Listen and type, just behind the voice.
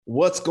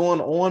What's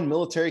going on,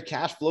 Military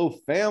Cash Flow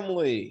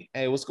family?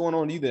 Hey, what's going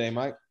on with you today,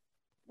 Mike?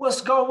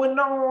 What's going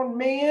on,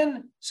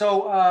 man?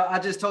 So I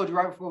just told you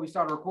right before we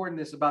started recording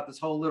this about this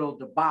whole little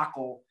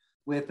debacle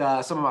with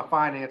some of my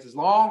finances.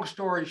 Long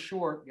story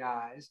short,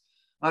 guys,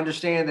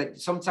 understand that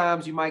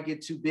sometimes you might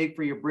get too big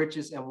for your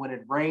britches, and when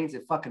it rains,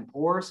 it fucking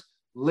pours.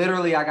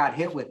 Literally, I got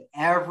hit with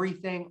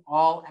everything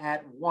all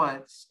at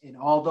once. And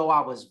although I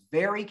was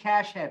very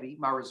cash heavy,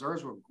 my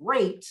reserves were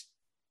great,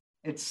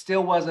 it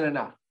still wasn't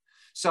enough.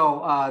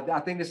 So I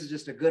think this is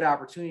just a good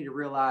opportunity to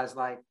realize,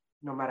 like,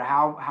 no matter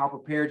how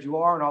prepared you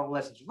are and all the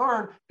lessons you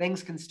learn,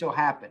 things can still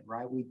happen,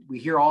 right? We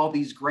hear all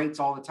these greats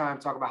all the time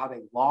talk about how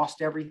they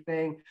lost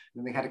everything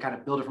and they had to kind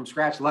of build it from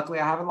scratch. Luckily,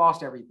 I haven't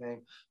lost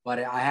everything, but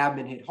I have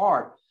been hit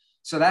hard.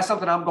 So that's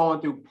something I'm going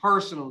through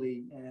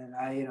personally, and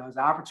it's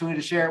an opportunity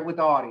to share it with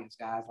the audience,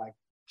 guys. Like,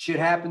 shit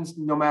happens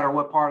no matter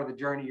what part of the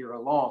journey you're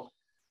along.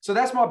 So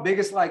that's my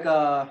biggest,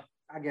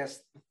 I guess,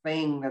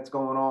 thing that's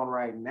going on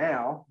right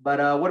now.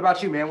 But what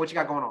about you, man? What you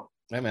got going on?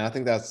 Hey, man, I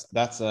think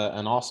that's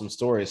an awesome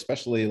story,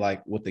 especially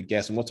like with the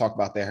guests, and we'll talk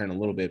about that here in a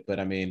little bit. But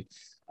I mean,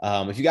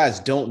 if you guys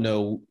don't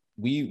know,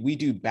 we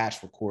do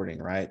batch recording,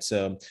 right?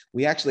 So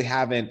we actually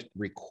haven't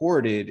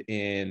recorded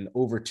in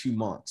over 2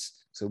 months.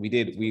 So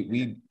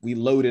we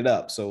loaded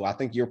up. So I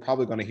think you're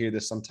probably going to hear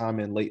this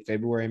sometime in late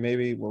February,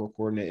 maybe. We're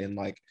recording it in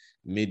like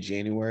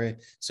mid-January.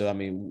 So, I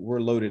mean,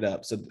 we're loaded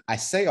up. So I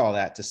say all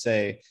that to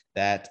say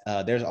that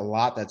there's a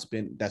lot that's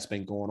been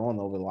going on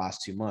over the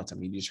last 2 months. I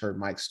mean, you just heard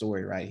Mike's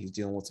story, right? He's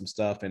dealing with some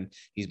stuff and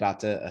he's about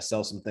to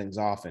sell some things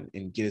off and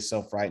get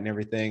himself right and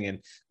everything. And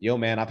yo,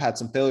 man, I've had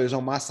some failures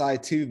on my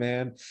side too,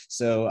 man.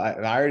 So I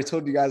already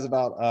told you guys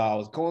about, I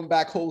was going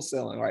back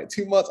wholesaling, right?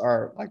 2 months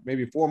or like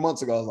maybe 4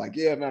 months ago. I was like,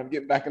 yeah, man, I'm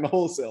getting back into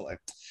wholesaling.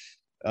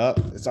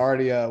 It's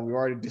already we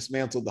already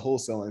dismantled the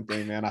wholesaling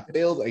thing, man. I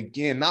failed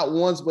again, not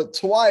once but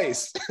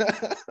twice.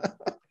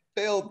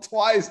 Failed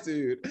twice,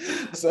 dude.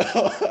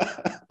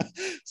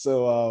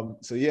 So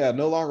yeah,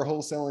 no longer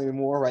wholesaling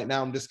anymore. Right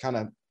now, I'm just kind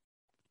of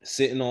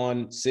sitting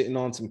on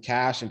some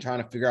cash and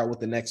trying to figure out what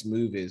the next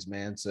move is,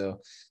 man.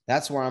 So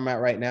that's where I'm at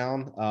right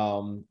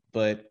now.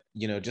 But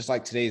just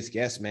like today's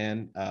guest,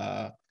 man,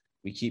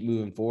 we keep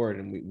moving forward,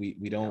 and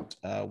we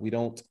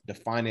don't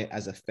define it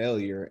as a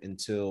failure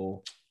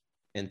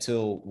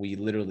until we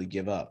literally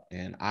give up.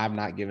 And I'm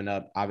not giving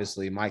up.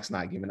 Obviously, Mike's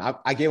not giving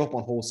up. I gave up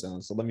on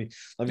wholesaling. So let me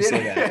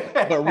say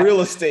that. But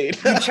real estate.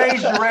 You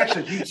changed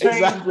direction. You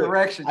changed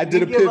direction. I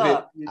did a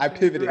pivot. I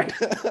pivoted.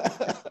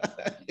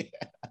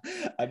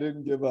 Yeah, I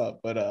didn't give up.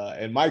 But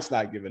and Mike's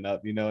not giving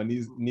up,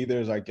 and neither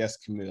is our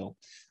guest Camille.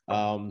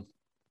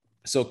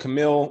 So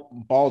Camille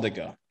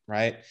Baldiga,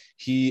 right?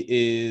 He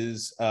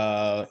is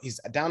he's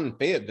down in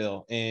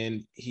Fayetteville,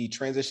 and he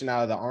transitioned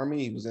out of the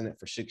Army. He was in it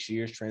for 6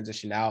 years,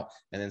 transitioned out,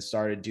 and then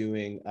started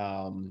getting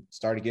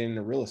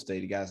into real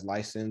estate. He got his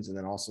license and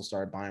then also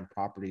started buying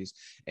properties.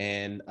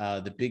 And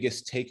the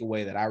biggest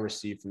takeaway that I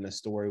received from this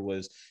story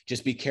was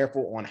just be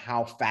careful on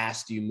how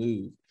fast you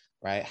move.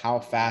 Right? How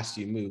fast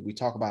you move. We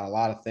talk about a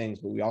lot of things,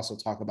 but we also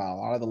talk about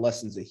a lot of the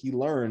lessons that he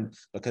learned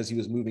because he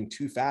was moving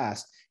too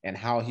fast and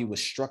how he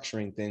was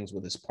structuring things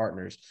with his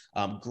partners.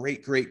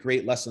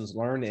 Great lessons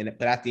learned.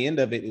 But at the end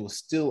of it, it was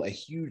still a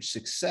huge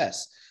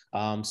success.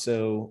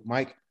 So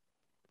Mike.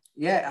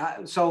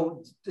 Yeah.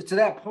 So to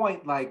that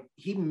point, like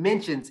he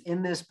mentions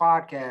in this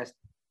podcast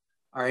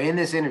or in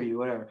this interview,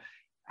 whatever,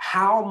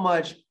 how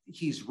much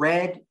he's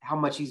read, how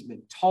much he's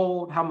been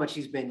told, how much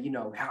he's been,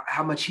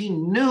 how much he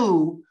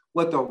knew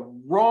what the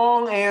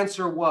wrong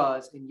answer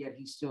was, and yet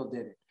he still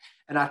did it.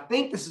 And I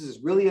think this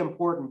is really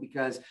important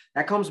because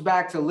that comes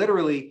back to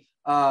literally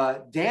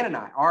Dan and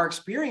I, our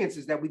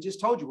experiences that we just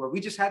told you, where we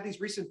just had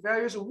these recent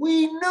failures. And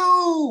we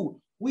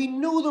knew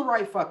the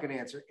right fucking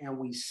answer, and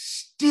we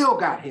still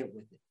got hit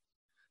with it.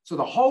 So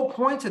the whole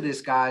point to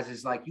this, guys,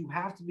 is like, you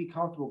have to be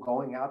comfortable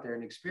going out there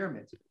and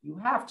experimenting. You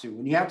have to,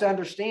 and you have to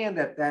understand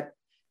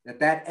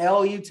that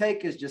L you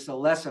take is just a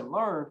lesson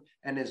learned.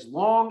 And as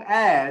long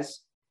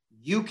as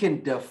you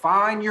can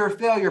define your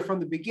failure from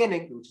the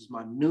beginning, which is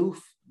my new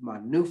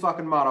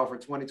fucking motto for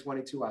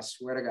 2022. I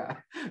swear to God,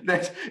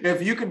 that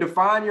if you can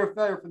define your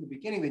failure from the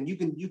beginning, then you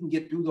can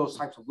get through those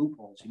types of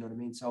loopholes. You know what I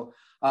mean? So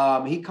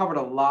he covered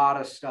a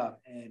lot of stuff,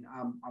 and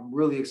I'm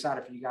really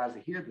excited for you guys to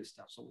hear this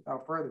stuff. So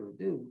without further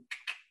ado,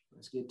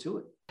 let's get to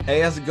it.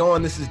 Hey, how's it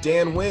going? This is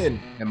Dan Wynn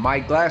and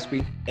Mike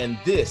Glaspie, and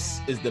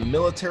this is the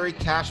Military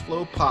Cash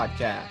Flow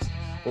Podcast,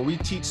 where we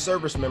teach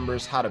service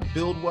members how to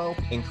build wealth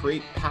and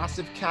create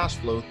passive cash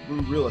flow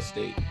through real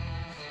estate.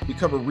 We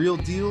cover real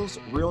deals,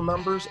 real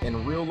numbers,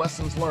 and real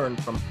lessons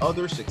learned from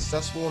other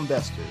successful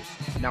investors.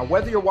 Now,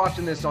 whether you're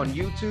watching this on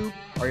YouTube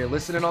or you're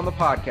listening on the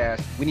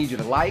podcast, we need you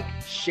to like,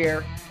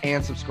 share,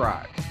 and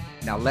subscribe.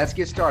 Now, let's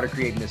get started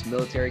creating this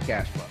military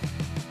cash flow.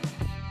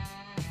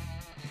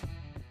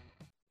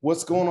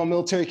 What's going on,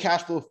 Military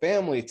Cash Flow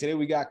family? Today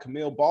we got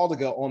Camille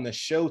Baldiga on the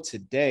show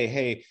today.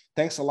 Hey,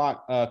 thanks a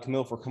lot,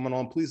 Camille, for coming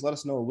on. Please let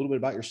us know a little bit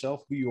about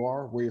yourself, who you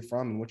are, where you're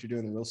from, and what you're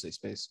doing in the real estate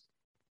space.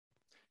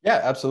 Yeah,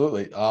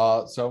 absolutely.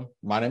 So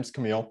my name's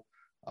Camille.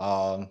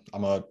 I'm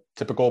a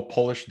typical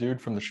Polish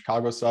dude from the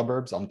Chicago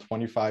suburbs. I'm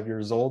 25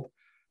 years old.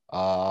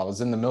 I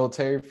was in the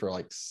military for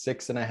like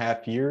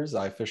 6.5 years.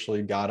 I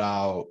officially got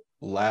out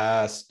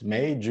last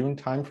May, June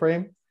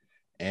timeframe.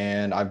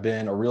 And I've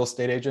been a real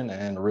estate agent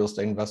and a real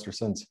estate investor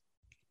since.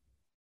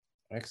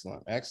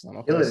 Excellent.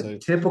 Okay, so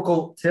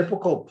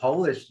typical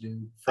Polish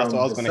dude from that's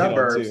what I was the going to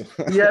suburbs. hit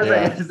on too. Yeah,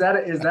 like, is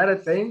that a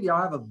thing?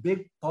 Y'all have a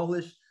big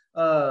Polish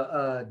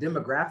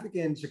demographic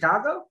in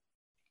Chicago?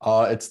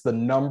 It's the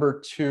number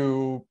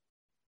 2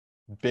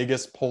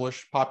 biggest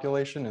Polish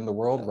population in the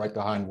world, right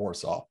behind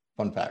Warsaw.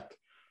 Fun fact.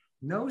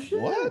 No shit.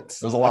 What?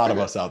 There's a lot of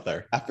us out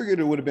there. I figured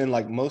it would have been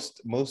like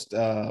most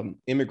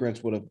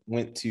immigrants would have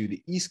went to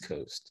the East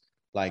Coast,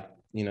 like,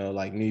 you know,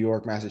 like New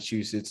York,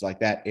 Massachusetts, like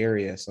that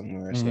area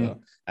somewhere. Mm-hmm. So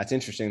that's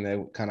interesting.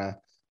 They kind of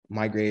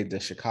migrated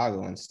to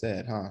Chicago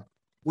instead, huh?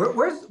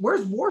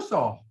 Where's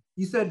Warsaw?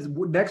 You said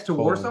next to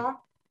Warsaw?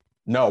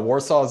 No,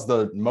 Warsaw is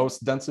the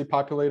most densely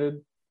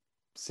populated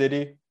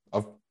city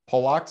of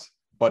Polacks,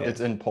 but it's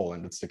in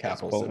Poland. It's the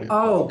capital city.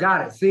 Oh,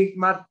 got it. See,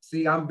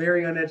 I'm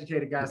very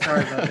uneducated, guys.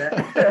 Sorry about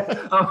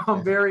that.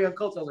 I'm very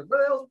uncultured. I was like,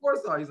 where the hell's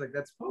Warsaw? He's like,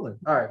 that's Poland.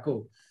 All right,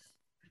 cool.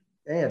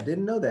 Damn,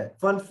 didn't know that.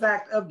 Fun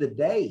fact of the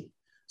day.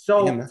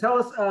 So tell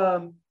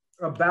us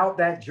about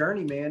that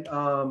journey, man.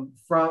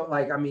 From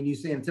like, I mean, you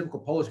saying typical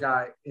Polish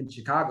guy in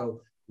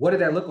Chicago. What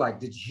did that look like?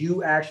 Did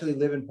you actually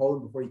live in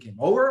Poland before you came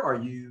over? Are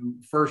you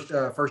first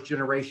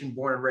generation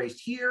born and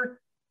raised here?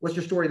 What's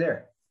your story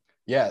there?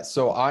 Yeah,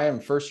 so I am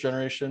first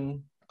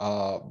generation,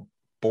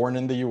 born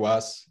in the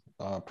U.S.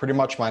 Pretty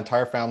much my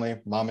entire family,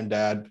 mom and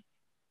dad,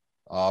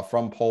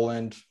 from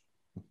Poland.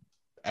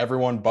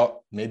 Everyone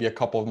but maybe a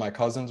couple of my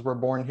cousins were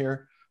born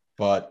here.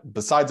 But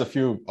besides a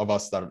few of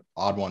us that are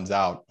odd ones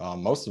out,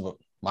 most of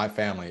my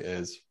family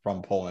is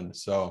from Poland.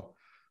 So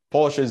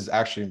Polish is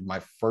actually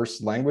my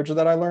first language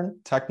that I learned,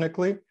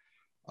 technically.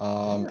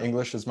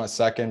 English is my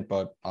second,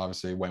 but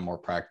obviously way more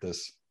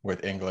practice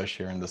with English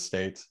here in the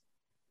States.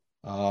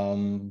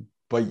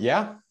 But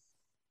yeah.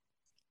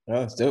 Oh,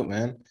 that's dope,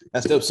 man.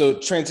 That's dope. So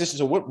transition.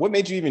 So what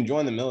made you even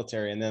join the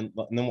military? And then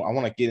I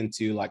want to get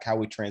into like how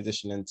we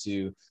transition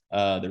into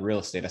the real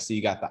estate. I see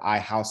you got the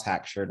iHouse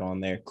Hack shirt on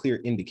there, clear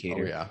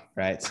indicator. Oh, yeah.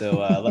 Right. So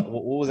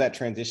what was that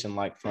transition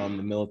like from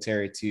the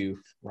military to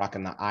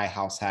rocking the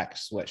iHouse Hack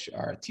sweatshirt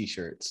or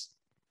t-shirts?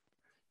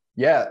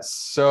 Yeah.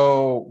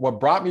 So what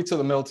brought me to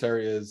the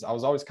military is I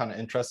was always kind of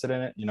interested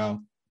in it, you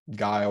know,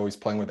 guy always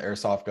playing with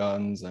airsoft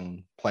guns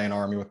and playing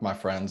Army with my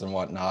friends and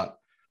whatnot.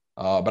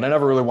 But I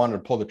never really wanted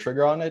to pull the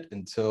trigger on it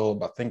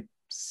until I think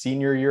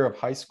senior year of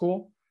high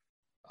school.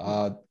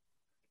 I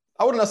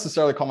wouldn't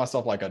necessarily call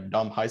myself like a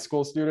dumb high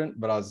school student,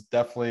 but I was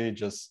definitely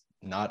just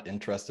not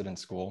interested in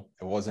school.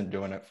 It wasn't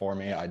doing it for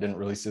me. I didn't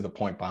really see the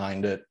point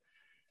behind it.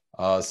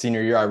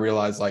 Senior year, I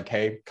realized like,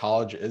 hey,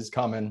 college is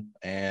coming.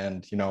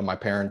 And, you know, my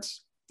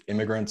parents,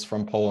 immigrants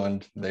from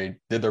Poland, they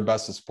did their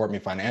best to support me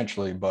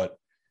financially, but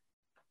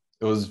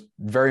it was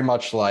very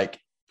much like,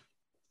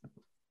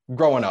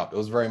 growing up, it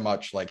was very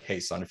much like, hey,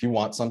 son, if you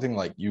want something,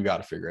 like you got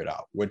to figure it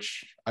out,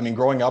 which I mean,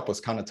 growing up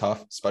was kind of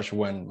tough, especially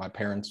when my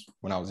parents,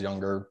 when I was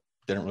younger,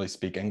 didn't really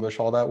speak English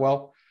all that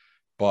well.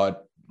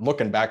 But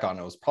looking back on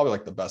it, it was probably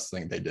like the best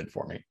thing they did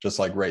for me, just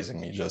like raising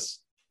me,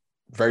 just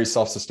very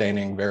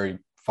self-sustaining, very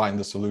find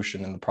the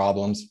solution in the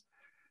problems.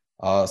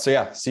 So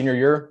yeah, senior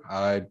year,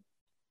 I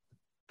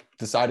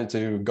decided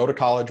to go to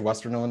college,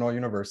 Western Illinois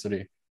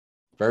University,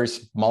 very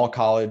small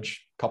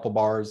college, couple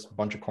bars,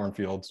 bunch of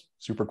cornfields,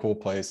 super cool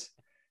place.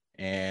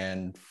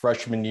 And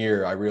freshman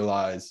year, I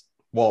realized,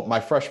 well, my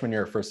freshman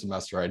year, first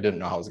semester, I didn't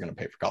know how I was going to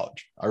pay for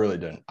college. I really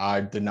didn't. I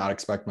did not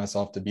expect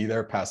myself to be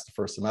there past the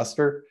first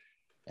semester.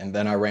 And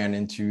then I ran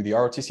into the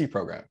ROTC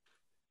program,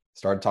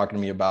 started talking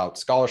to me about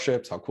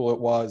scholarships, how cool it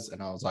was.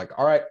 And I was like,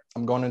 all right,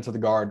 I'm going into the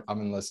Guard.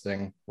 I'm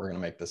enlisting. We're going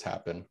to make this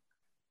happen.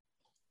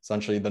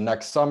 Essentially, the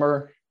next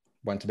summer,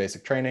 went to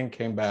basic training,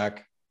 came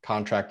back,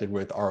 contracted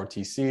with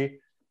ROTC,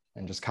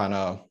 and just kind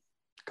of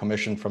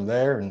commissioned from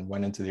there and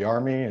went into the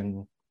Army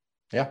and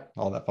yeah,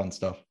 all that fun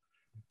stuff.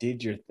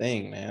 Did your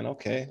thing, man.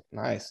 Okay,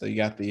 nice. So you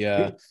got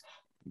the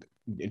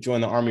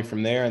joined the Army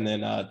from there, and then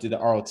did the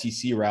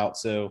ROTC route.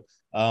 So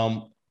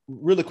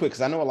really quick,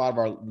 because I know a lot of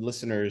our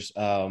listeners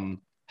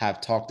have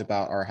talked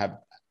about or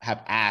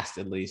have asked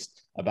at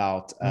least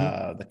about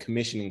the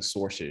commissioning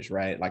sources,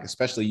 right? Like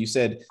especially you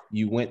said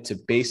you went to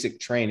basic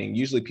training.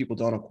 Usually people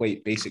don't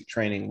equate basic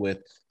training with,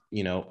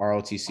 you know,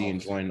 ROTC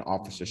and joining the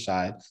officer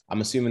side.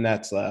 I'm assuming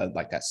that's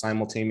like that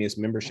simultaneous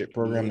membership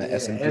program, the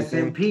SMP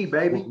thing. SMP,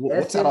 baby.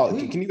 What's that all? Can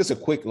you give us a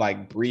quick,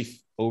 like,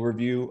 brief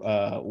overview?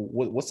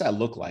 What's that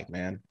look like,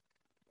 man?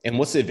 And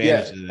what's the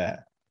advantage of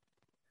that?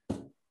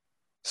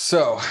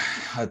 So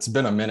it's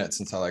been a minute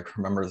since I like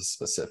remember the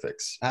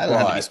specifics. I don't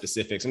have to be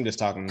specifics. I'm just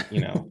talking,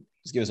 you know,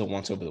 just give us a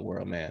once over the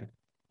world, man.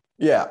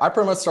 Yeah, I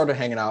pretty much started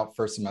hanging out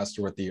first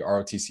semester with the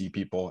ROTC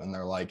people, and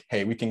they're like,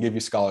 hey, we can give you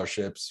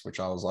scholarships, which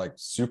I was like,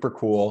 super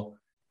cool.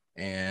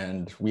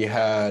 And we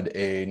had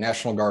a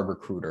National Guard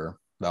recruiter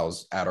that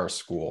was at our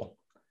school,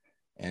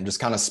 and just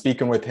kind of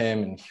speaking with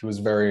him, and he was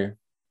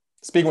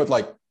speaking with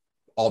like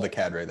all the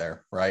cadre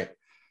there, right?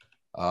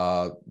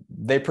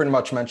 They pretty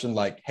much mentioned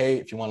like, hey,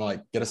 if you want to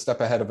like get a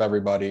step ahead of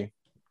everybody,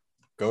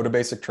 go to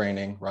basic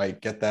training, right?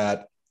 Get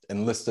that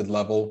enlisted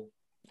level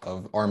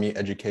of Army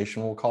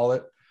education, we'll call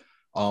it.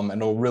 And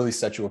it'll really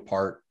set you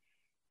apart.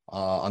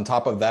 On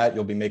top of that,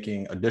 you'll be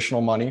making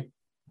additional money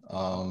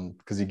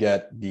because you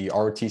get the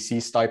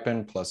ROTC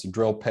stipend plus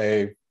drill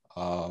pay,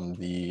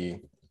 the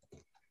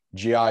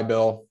GI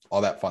Bill,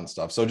 all that fun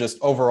stuff. So just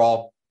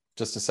overall,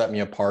 just to set me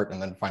apart,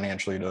 and then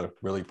financially to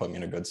really put me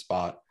in a good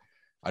spot,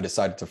 I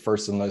decided to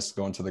first enlist,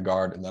 go into the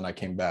Guard, and then I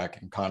came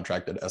back and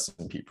contracted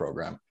S&P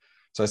program.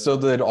 So I still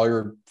did all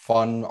your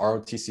fun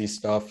ROTC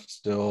stuff,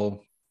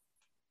 still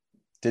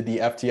did the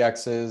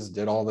FTXs,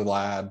 did all the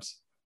labs,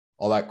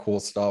 all that cool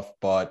stuff,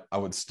 but I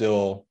would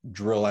still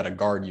drill at a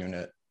Guard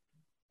unit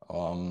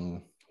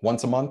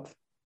once a month.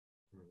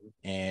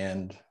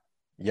 And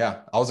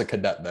yeah, I was a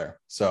cadet there.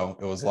 So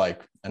it was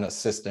like an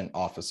assistant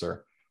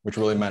officer, which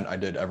really meant I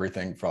did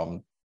everything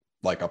from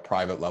like a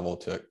private level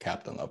to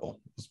captain level.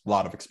 It was a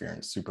lot of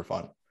experience, super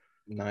fun.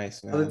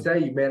 Nice, man. I'll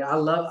tell you, man, I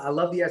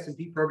love the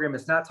S&P program.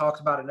 It's not talked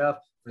about enough.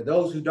 For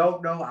those who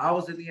don't know, I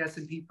was in the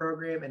S&P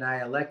program and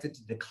I elected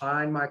to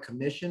decline my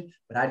commission,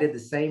 but I did the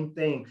same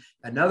thing.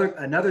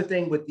 Another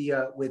thing with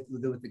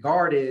the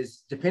Guard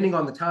is, depending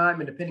on the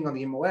time and depending on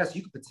the MOS,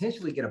 you could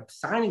potentially get a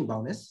signing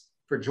bonus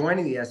for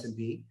joining the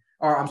S&P,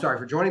 or I'm sorry,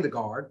 for joining the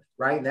Guard,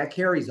 right? And that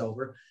carries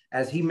over.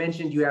 As he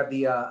mentioned, you have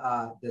the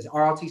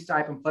RLT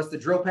stipend plus the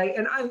drill pay.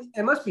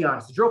 And let's be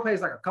honest, the drill pay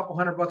is like a couple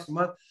 $100 a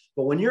month.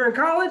 But when you're in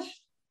college,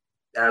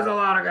 that's a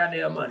lot of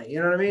goddamn money. You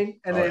know what I mean?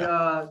 And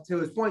to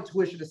his point,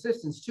 tuition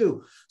assistance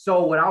too.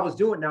 So what I was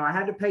doing now, I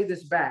had to pay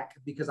this back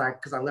because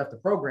I left the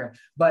program.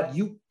 But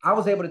I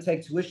was able to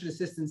take tuition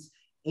assistance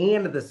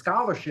and the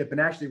scholarship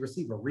and actually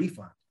receive a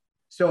refund.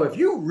 So if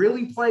you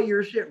really play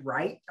your shit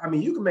right, I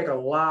mean, you can make a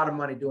lot of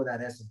money doing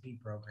that S&P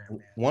program,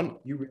 man.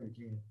 You really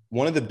can.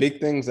 One of the big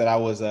things that I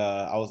was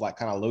like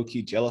kind of low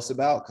key jealous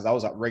about, because I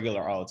was a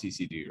regular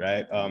ROTC dude,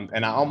 right?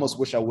 And I almost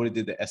wish I would have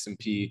did the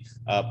S&P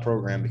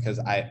program, because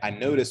I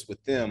noticed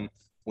with them,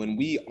 when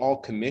we all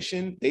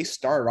commissioned, they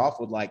started off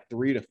with like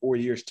 3 to 4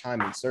 years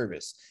time in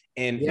service.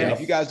 And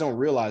if you guys don't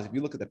realize, if you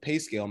look at the pay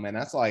scale, man,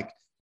 that's like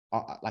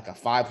a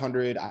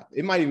 500,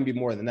 it might even be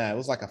more than that. It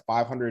was like a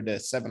 $500 to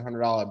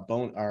 $700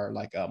 bone, or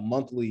like a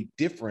monthly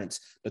difference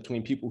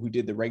between people who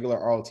did the regular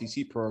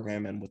ROTC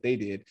program and what they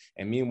did.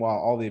 And meanwhile,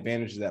 all the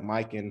advantages that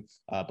Mike and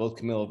both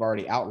Camille have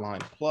already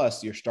outlined,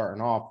 plus you're starting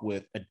off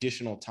with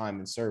additional time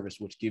in service,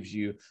 which gives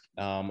you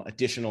an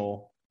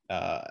additional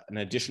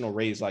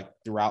raise like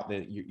throughout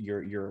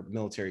your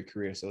military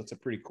career. So it's a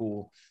pretty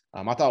cool,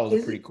 I thought it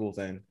was a pretty cool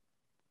thing.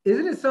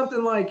 Isn't it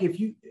something like if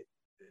you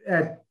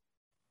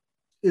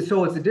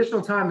so it's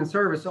additional time in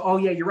service. So,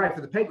 yeah, you're right,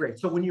 for the pay grade.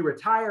 So when you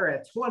retire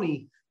at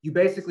 20, you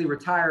basically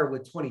retire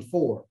with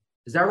 24.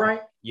 Is that right?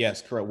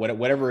 Yes, correct.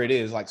 Whatever it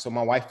is. Like, so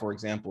my wife, for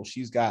example,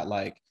 she's got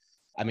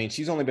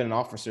she's only been an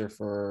officer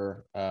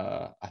for,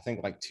 I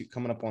think like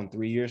coming up on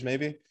 3 years,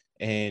 maybe.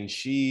 And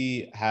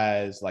she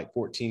has like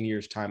 14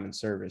 years time in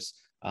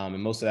service.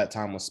 And most of that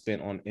time was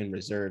spent in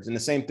reserves. And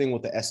the same thing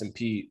with the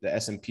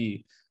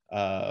S&P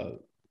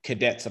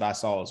cadets that I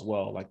saw as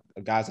well, like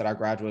guys that I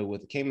graduated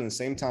with, came in the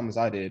same time as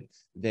I did.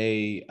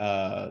 They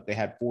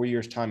had 4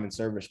 years time in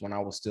service when I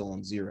was still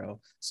on 0.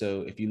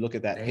 So if you look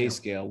at that pay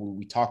scale,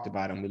 we talked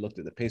about it and we looked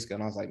at the pay scale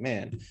and I was like,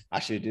 man,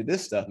 I should have did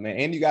this stuff, man.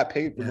 And you got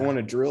paid for going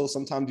to drill.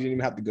 Sometimes you didn't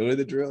even have to go to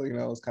the drill. You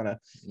know, it's kind of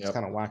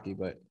wacky,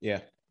 but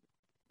yeah.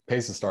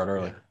 Pays to start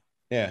early.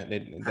 Yeah,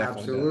 it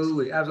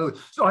absolutely.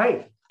 So,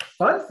 hey,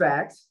 fun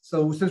facts.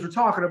 So since we're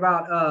talking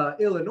about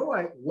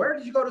Illinois, where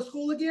did you go to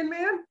school again,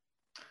 man?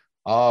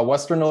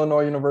 Western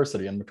Illinois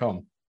University in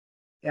Macomb.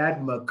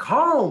 At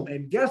Macomb.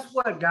 And guess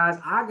what, guys?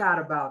 I got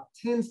about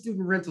 10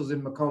 student rentals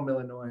in Macomb,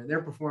 Illinois, and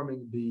they're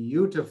performing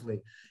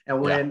beautifully.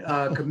 And when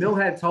Camille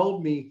had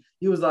told me,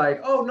 he was like,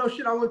 oh, no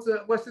shit, I went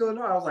to Western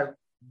Illinois. I was like,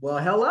 well,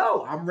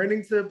 hello, I'm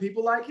renting to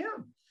people like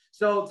him.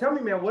 So tell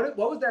me, man, what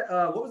was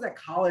that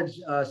college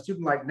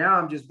student like? Now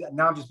I'm just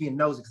being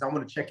nosy because I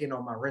want to check in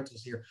on my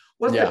rentals here.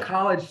 What's the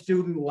college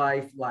student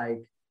life like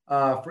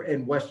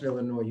in Western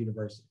Illinois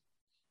University?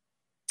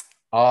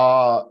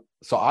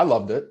 So I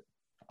loved it.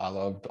 I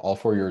loved all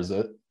 4 years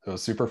of it. It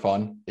was super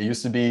fun. It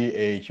used to be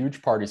a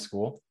huge party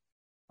school.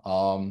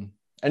 And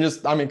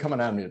just, I mean,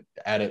 coming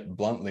at it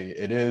bluntly,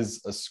 it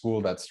is a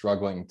school that's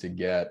struggling to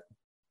get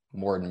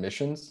more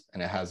admissions,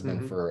 and it has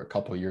been for a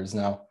couple of years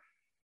now.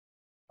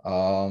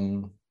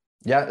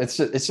 It's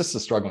just a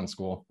struggling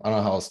school. I don't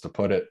know how else to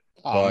put it.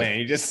 Oh man,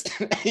 he just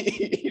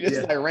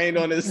like rained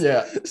on his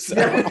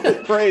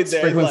parade there.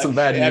 Sprinkling some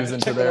bad news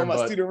into there.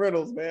 My student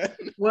rentals, man.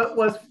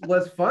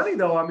 What's funny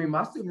though? I mean,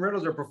 my student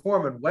rentals are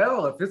performing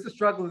well. If it's a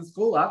struggling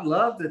school, I'd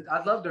love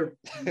to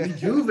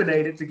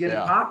rejuvenate it to get it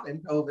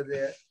popping over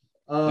there.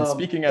 And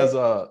speaking as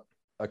a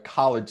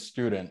college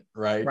student,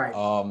 right?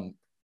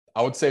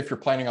 I would say if you're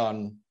planning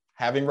on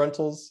having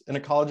rentals in a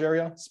college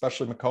area,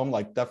 especially Macomb,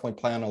 like definitely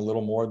plan a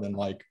little more than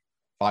like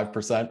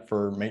 5%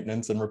 for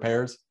maintenance and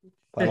repairs.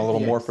 Plan a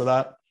little more for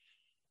that.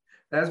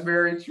 That's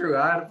very true.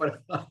 I had to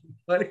put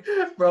money,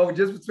 bro,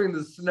 just between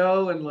the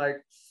snow and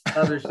like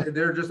other shit.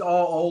 They're just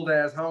all old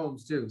ass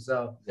homes too.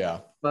 So Yeah.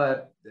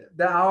 but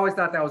that I always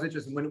thought that was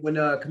interesting. When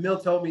Camille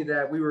told me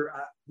that we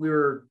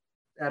were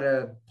at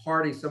a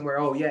party somewhere.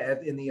 Oh yeah,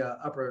 in the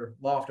upper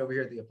loft over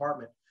here at the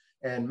apartment.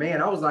 And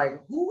man, I was like,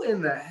 who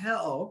in the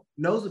hell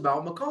knows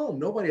about Macomb?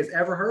 Nobody has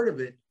ever heard of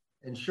it.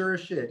 And sure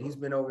as shit, he's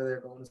been over there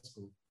going to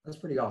school. That's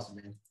pretty awesome,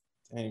 man.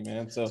 Hey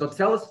man, so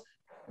tell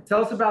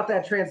us about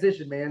that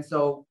transition, man.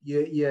 So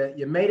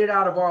you made it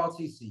out of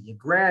ROTC, you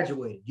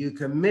graduated, you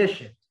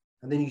commissioned,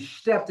 and then you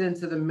stepped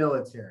into the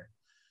military.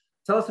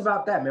 Tell us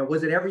about that, man.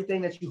 Was it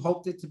everything that you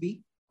hoped it to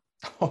be?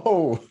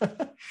 Oh,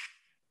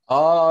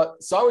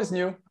 so I always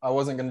knew I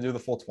wasn't going to do the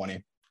full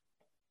 20.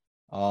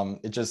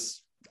 It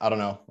just, I don't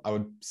know. I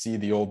would see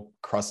the old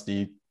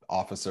crusty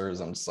officers.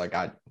 I'm just like,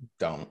 I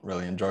don't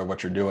really enjoy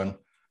what you're doing.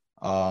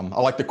 I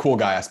like the cool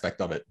guy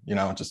aspect of it, you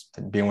know, just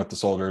being with the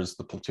soldiers,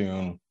 the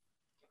platoon,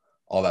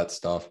 all that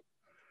stuff.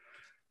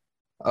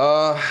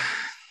 I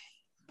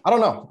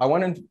don't know. I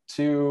went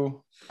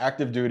into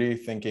active duty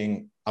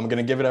thinking I'm going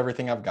to give it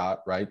everything I've got,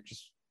 right?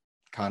 Just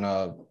kind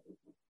of,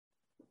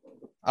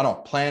 I don't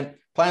know, plan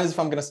is if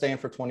I'm going to stay in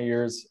for 20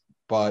 years,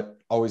 but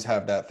always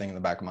have that thing in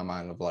the back of my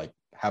mind of like,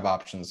 have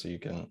options so you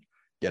can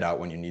get out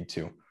when you need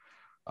to.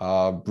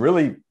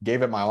 Really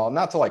gave it my all,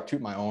 not to like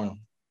toot my own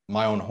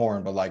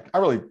horn, but like I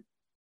really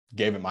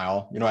gave it my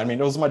all. You know what I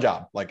mean? It was my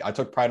job. Like I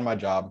took pride in my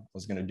job. I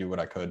was going to do what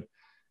I could.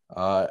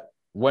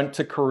 Went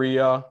to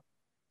Korea,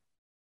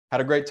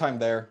 had a great time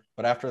there.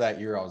 But after that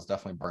year, I was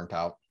definitely burnt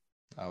out.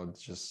 I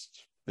was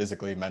just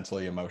physically,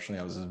 mentally, emotionally,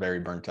 I was just very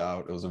burnt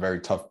out. It was a very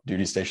tough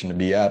duty station to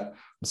be at,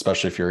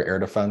 especially if you're air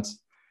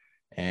defense.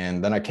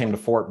 And then I came to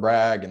Fort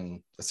Bragg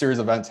and a series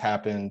of events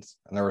happened.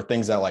 And there were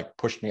things that like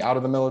pushed me out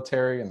of the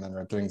military. And then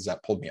there were things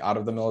that pulled me out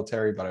of the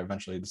military, but I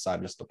eventually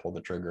decided just to pull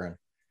the trigger and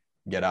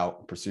get out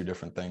and pursue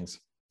different things.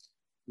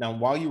 Now,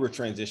 while you were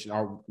transitioning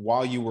or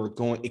while you were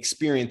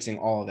experiencing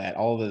all of that,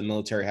 all that the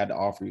military had to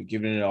offer you,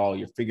 giving it all,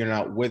 you're figuring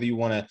out whether you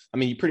want to, I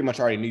mean, you pretty much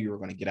already knew you were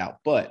going to get out,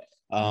 but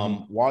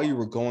while you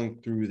were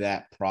going through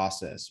that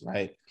process,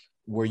 right,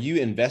 were you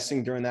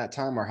investing during that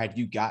time, or had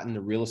you gotten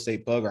the real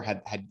estate bug, or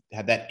had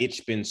that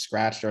itch been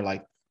scratched, or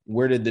like,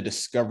 where did the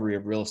discovery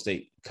of real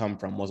estate come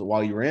from? Was it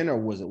while you were in, or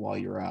was it while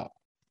you were out?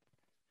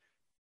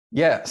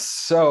 Yeah.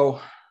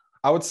 So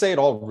I would say it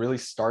all really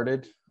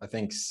started, I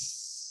think,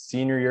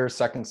 senior year,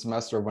 second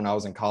semester when I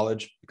was in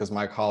college, because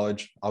my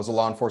college, I was a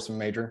law enforcement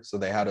major. So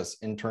they had us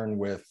intern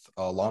with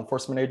a law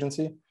enforcement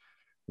agency,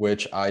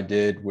 which I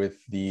did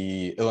with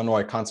the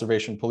Illinois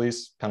Conservation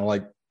Police, kind of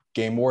like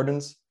game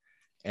wardens.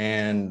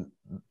 And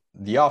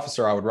the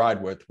officer I would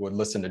ride with would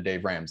listen to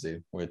Dave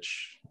Ramsey,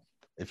 which,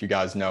 if you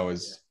guys know,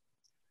 is,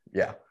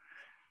 yeah.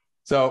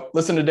 So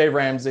listen to Dave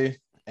Ramsey.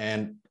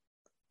 And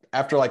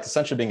after like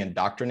essentially being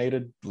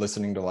indoctrinated,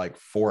 listening to like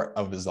 4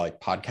 of his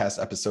like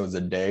podcast episodes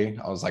a day,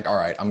 I was like, all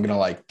right, I'm going to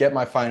like get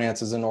my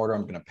finances in order.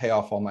 I'm going to pay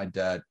off all my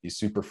debt, be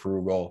super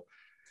frugal.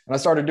 And I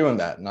started doing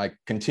that. And I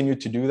continued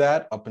to do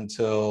that up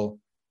until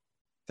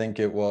I think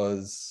it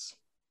was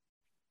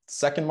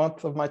second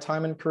month of my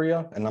time in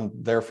Korea. And I'm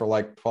there for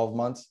like 12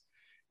 months.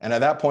 And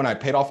at that point, I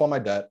paid off all my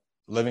debt,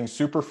 living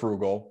super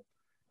frugal.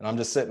 And I'm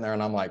just sitting there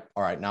and I'm like,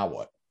 all right, now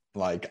what?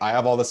 Like, I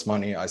have all this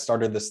money. I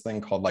started this thing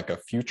called like a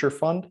future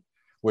fund,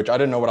 which I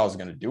didn't know what I was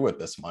going to do with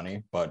this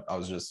money, but I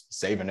was just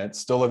saving it,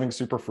 still living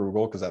super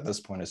frugal, because at this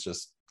point, it's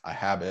just a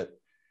habit.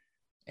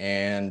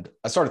 And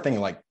I started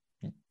thinking like,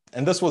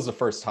 and this was the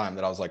first time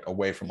that I was like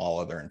away from all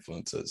other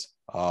influences.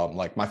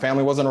 Like my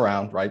family wasn't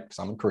around, right? Because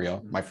I'm in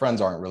Korea. My friends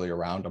aren't really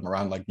around. I'm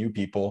around like new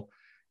people.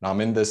 And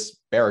I'm in this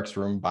barracks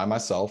room by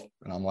myself.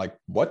 And I'm like,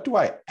 what do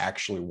I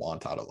actually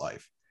want out of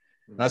life?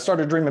 And I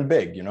started dreaming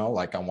big, you know,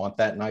 like I want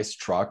that nice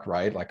truck,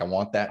 right? Like I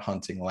want that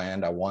hunting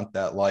land. I want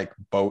that like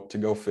boat to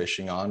go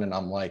fishing on. And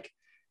I'm like,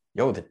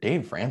 yo, the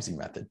Dave Ramsey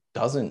method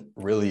doesn't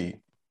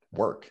really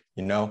work,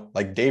 you know?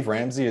 Like Dave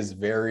Ramsey is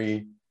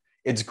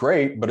it's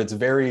great, but it's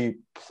very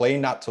play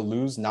not to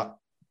lose, not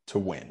to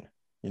win.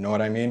 You know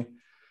what I mean?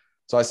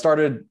 So I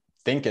started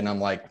thinking, I'm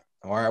like,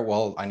 all right,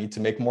 well, I need to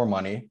make more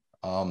money.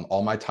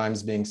 All my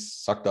time's being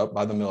sucked up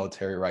by the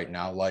military right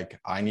now. Like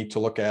I need to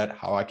look at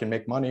how I can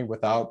make money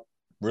without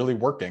really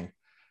working.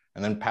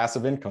 And then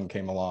passive income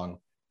came along.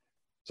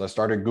 So I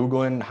started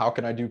Googling, how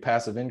can I do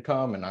passive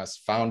income? And I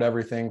found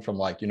everything from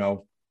like, you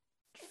know,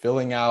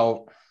 filling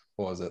out,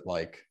 what was it,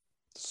 like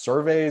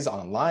surveys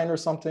online or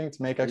something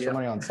to make extra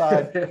money on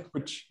side,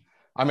 which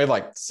I made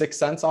like 6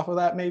 cents off of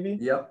that maybe.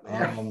 Yep.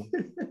 And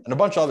a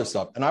bunch of other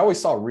stuff. And I always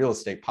saw real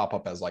estate pop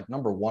up as like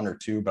number 1 or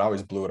 2, but I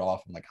always blew it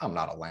off. I'm like, I'm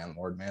not a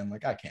landlord, man.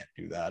 Like I can't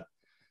do that.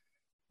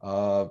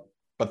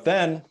 But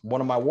then one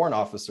of my warrant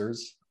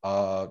officers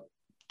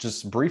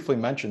just briefly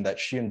mentioned that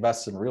she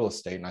invests in real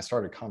estate, and I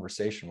started a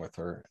conversation with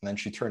her. And then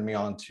she turned me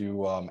on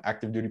to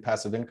Active Duty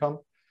Passive Income,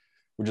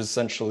 which is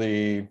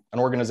essentially an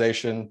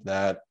organization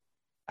that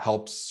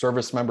helps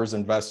service members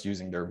invest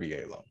using their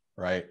VA loan,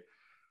 right?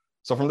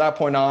 So from that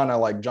point on, I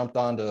like jumped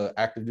on to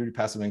Active Duty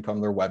Passive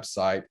Income, their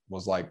website,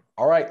 was like,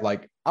 all right,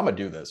 like I'm gonna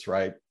do this,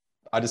 right?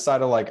 I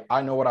decided like,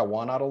 I know what I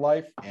want out of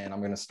life and I'm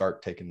going to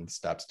start taking the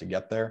steps to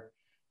get there.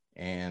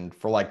 And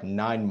for like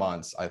 9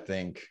 months, I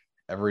think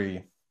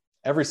every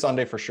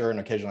Sunday for sure, and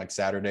occasionally like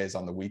Saturdays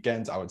on the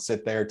weekends, I would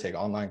sit there, take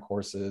online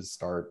courses,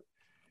 start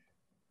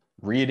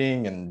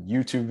reading and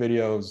YouTube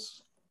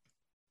videos.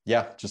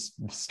 Yeah, just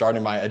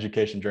starting my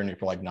education journey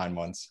for like 9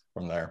 months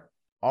from there.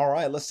 All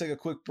right, let's take a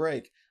quick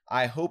break.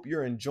 I hope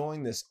you're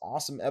enjoying this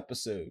awesome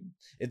episode.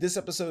 If this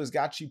episode has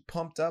got you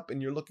pumped up and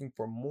you're looking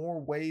for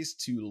more ways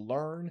to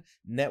learn,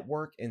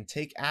 network, and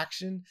take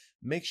action,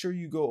 make sure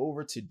you go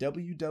over to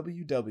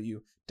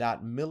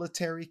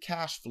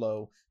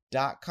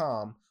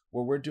www.militarycashflow.com,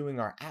 where we're doing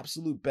our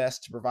absolute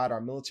best to provide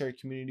our military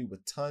community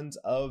with tons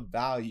of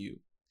value.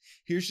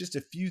 Here's just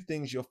a few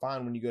things you'll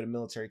find when you go to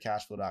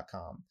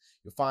militarycashflow.com.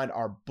 You'll find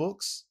our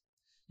books.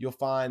 You'll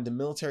find the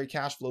Military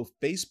Cashflow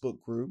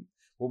Facebook group,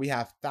 where we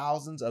have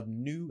thousands of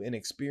new and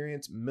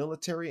experienced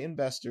military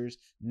investors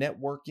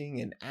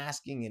networking and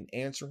asking and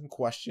answering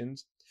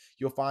questions.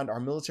 You'll find our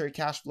Military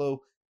Cashflow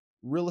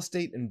real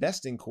estate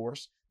investing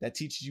course that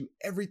teaches you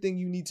everything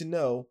you need to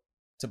know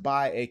to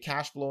buy a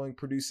cash flowing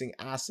producing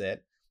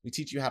asset. We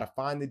teach you how to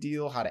find the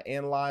deal, how to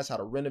analyze, how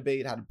to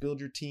renovate, how to build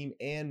your team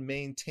and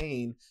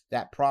maintain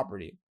that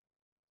property.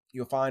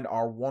 You'll find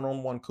our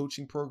one-on-one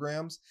coaching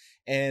programs.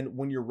 And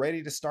when you're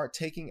ready to start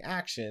taking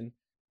action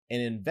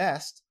and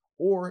invest,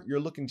 or you're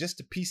looking just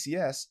to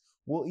PCS,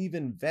 we'll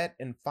even vet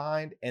and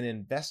find an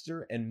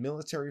investor and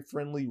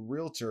military-friendly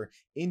realtor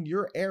in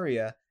your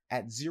area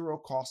at zero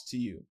cost to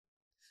you.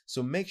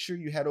 So make sure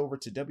you head over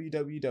to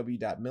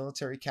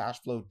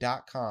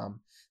www.militarycashflow.com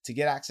to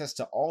get access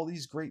to all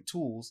these great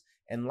tools.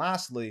 And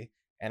lastly,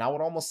 and I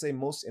would almost say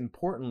most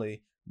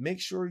importantly, make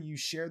sure you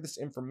share this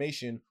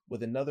information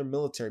with another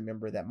military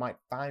member that might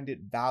find it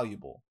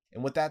valuable.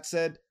 And with that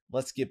said,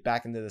 let's get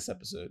back into this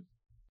episode.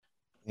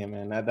 Yeah,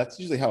 man, that's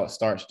usually how it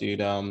starts, dude.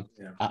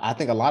 I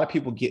think a lot of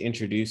people get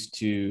introduced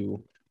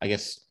to, I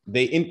guess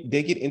they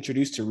get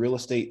introduced to real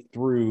estate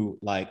through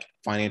like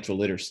financial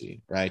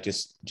literacy, right?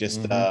 Just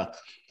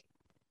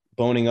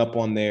boning up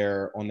on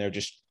their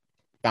just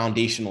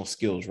foundational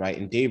skills, right?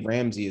 And Dave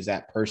Ramsey is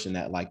that person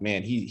that, like,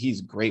 man,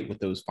 he's great with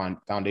those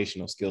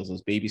foundational skills,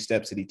 those baby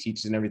steps that he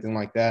teaches and everything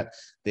like that.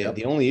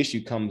 The only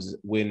issue comes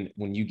when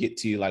you get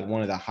to like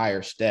one of the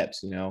higher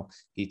steps. You know,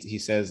 he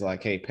says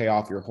like, hey, pay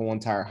off your whole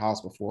entire house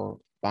before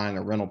buying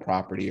a rental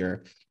property,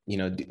 or, you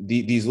know,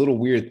 these little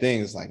weird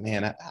things. Like,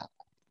 man,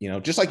 you know,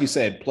 just like you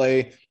said,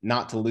 play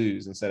not to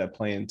lose instead of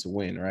playing to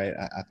win, right?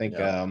 I think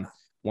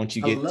once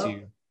you get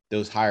to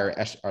those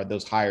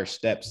higher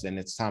steps, then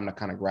it's time to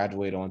kind of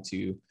graduate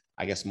onto,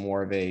 I guess,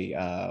 more of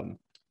a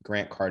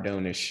Grant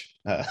Cardone-ish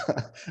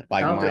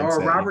like mindset, or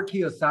Robert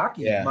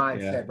Kiyosaki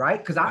mindset, right?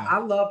 Because I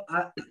love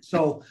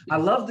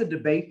the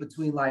debate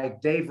between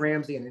like Dave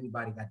Ramsey and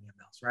anybody goddamn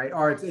else, right?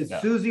 Or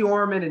it's Susie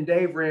Orman and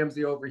Dave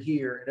Ramsey over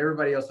here and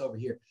everybody else over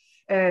here.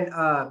 And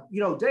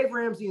you know, Dave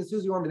Ramsey and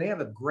Susie Orman, they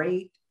have a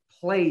great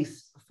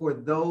place for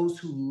those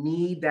who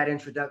need that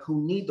introduction,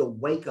 who need the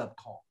wake-up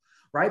call,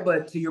 right?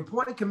 But to your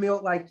point,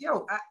 Camille, like,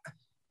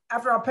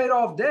 after I paid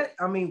off debt,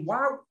 I mean,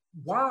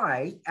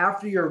 why,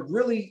 after you're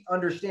really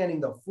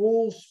understanding the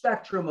full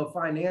spectrum of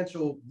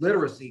financial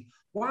literacy,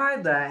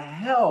 why the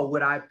hell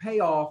would I pay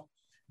off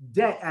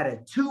debt at a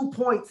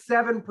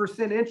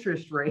 2.7%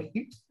 interest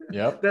rate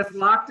that's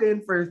locked in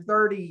for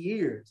 30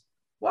 years?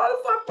 Why the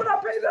fuck would I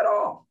pay that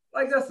off?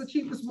 Like, that's the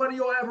cheapest money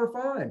you'll ever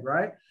find,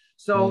 right?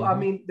 So, I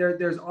mean,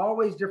 there's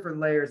always different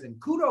layers, and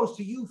kudos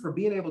to you for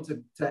being able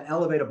to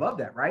elevate above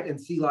that, right? And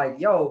see like,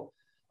 yo,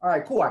 all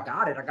right, cool, I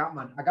got it. I got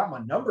my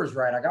numbers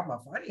right. I got my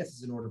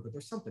finances in order, but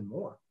there's something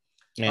more.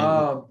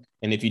 And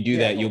if you do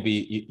that, you'll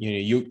be,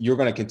 you're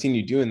going to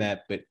continue doing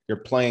that, but you're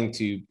planning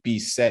to be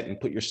set and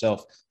put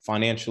yourself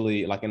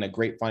financially, like, in a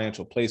great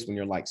financial place when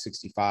you're like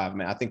 65,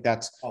 man. I think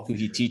that's who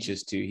he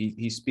teaches to.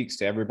 He speaks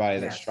to everybody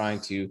that's trying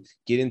to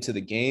get into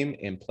the game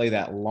and play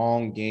that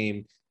long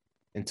game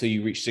until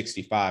you reach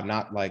 65.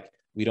 Not like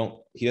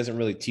he doesn't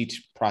really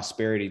teach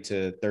prosperity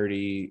to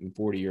 30 and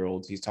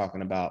 40-year-olds. He's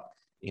talking about,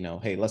 you know,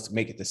 hey, let's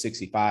make it to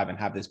 65 and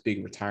have this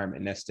big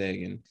retirement nest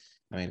egg. And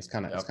I mean, it's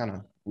kind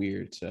of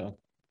weird. So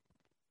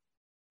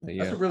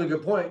that's a really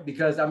good point,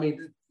 because I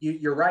mean,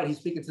 you're right. He's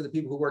speaking to the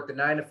people who work the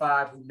 9 to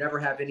 5, who never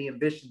have any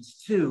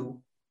ambitions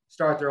to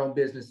start their own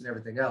business and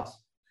everything else.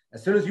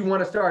 As soon as you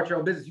want to start your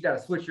own business, you got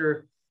to switch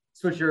your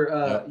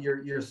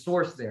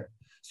source there.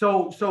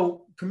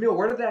 So Camille,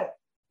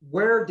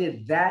 where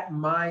did that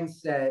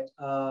mindset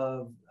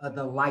of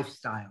the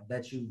lifestyle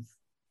that you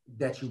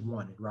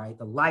wanted, right?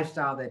 The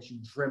lifestyle that you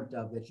dreamt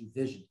of, that you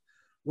visioned,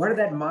 where did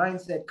that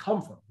mindset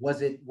come from?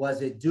 Was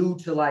it due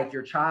to like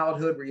your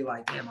childhood where you're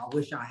like, damn, I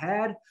wish I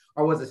had,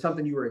 or was it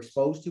something you were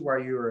exposed to while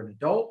you were an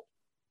adult?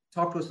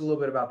 Talk to us a little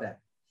bit about that.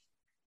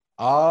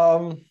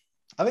 I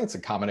think it's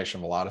a combination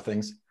of a lot of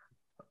things.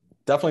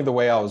 Definitely the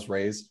way I was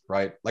raised,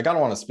 right? Like, I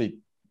don't want to speak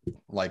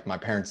like my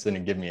parents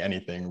didn't give me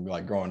anything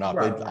like growing up.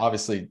 They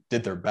obviously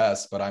did their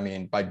best, but I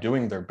mean, by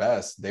doing their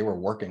best, they were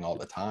working all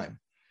the time.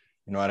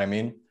 You know what I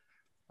mean?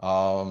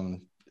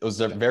 was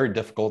very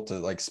difficult to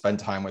like spend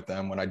time with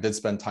them. When I did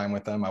spend time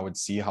with them, I would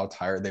see how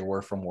tired they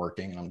were from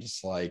working. And I'm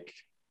just like,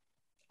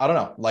 I don't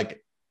know,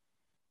 like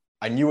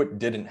I knew it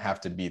didn't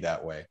have to be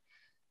that way.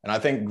 And I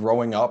think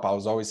growing up, I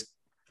was always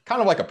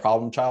kind of like a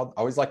problem child.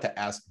 I always like to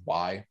ask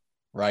why,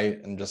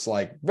 right? And just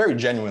like very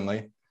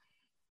genuinely.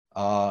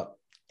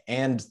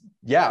 And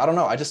yeah, I don't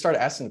know. I just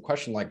started asking the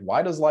question, like,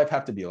 why does life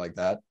have to be like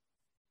that?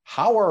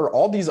 How are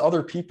all these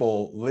other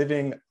people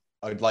living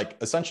like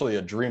essentially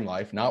a dream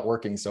life, not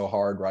working so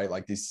hard, right?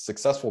 Like these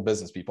successful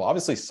business people,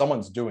 obviously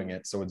someone's doing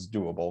it, so it's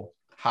doable.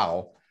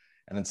 How?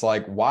 And it's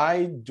like,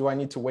 why do I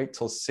need to wait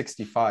till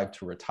 65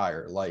 to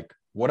retire? Like,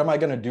 what am I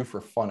going to do for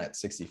fun at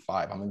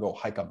 65? I'm going to go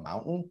hike a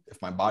mountain if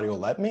my body will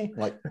let me?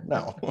 Like,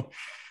 no.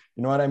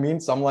 You know what I mean?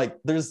 So I'm like,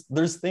 there's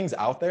things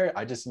out there.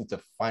 I just need to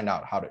find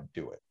out how to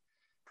do it.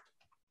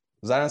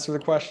 Does that answer the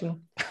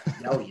question?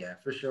 Oh yeah,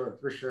 for sure,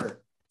 for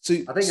sure. So I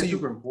think it's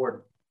super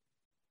important.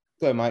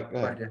 Go ahead, Mike. Go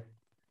ahead. Right.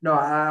 No,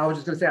 I was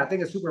just going to say, I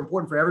think it's super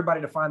important for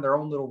everybody to find their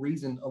own little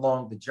reason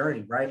along the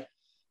journey, right?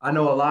 I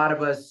know a lot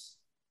of us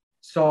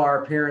saw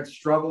our parents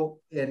struggle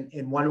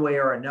in one way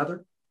or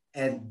another,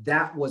 and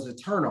that was a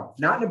turnoff,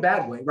 not in a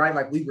bad way, right?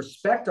 Like we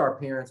respect our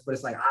parents, but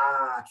it's like,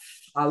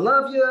 I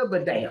love you,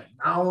 but damn,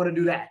 I don't want to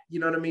do that. You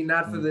know what I mean?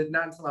 Not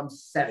until I'm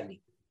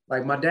 70.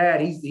 Like my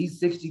dad, he's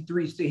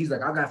 63. He's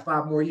like, I got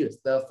 5 more years.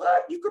 The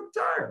fuck? You could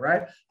retire,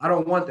 right? I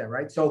don't want that,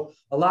 right? So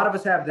a lot of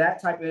us have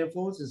that type of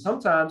influence, and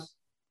sometimes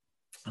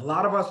a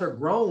lot of us are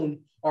grown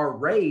or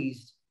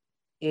raised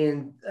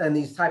in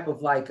these type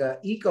of like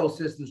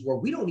ecosystems where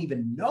we don't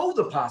even know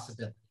the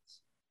possibilities.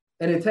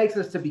 And it takes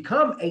us to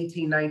become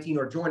 18, 19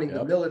 or joining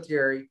the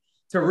military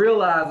to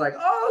realize like,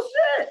 oh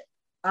shit,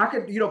 I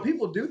could,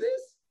 people do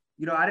this.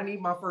 I didn't eat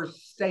my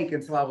first steak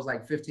until I was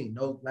like 15.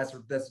 No, that's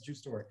a true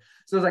story.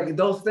 So it's like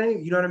those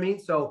things, you know what I mean?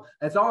 So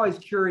it's always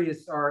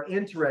curious or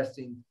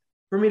interesting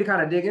for me to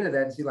kind of dig into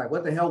that and see like,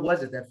 what the hell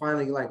was it that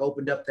finally like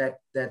opened up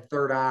that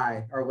third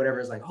eye or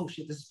whatever. It's like, oh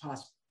shit, this is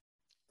possible.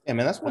 Yeah,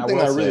 man, that's one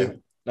thing I really,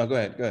 no, go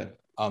ahead.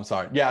 I'm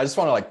sorry. Yeah, I just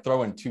want to like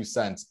throw in 2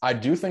 cents. I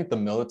do think the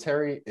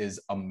military is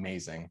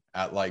amazing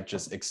at like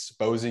just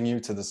exposing you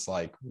to this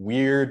like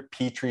weird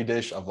petri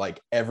dish of like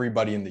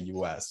everybody in the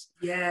US.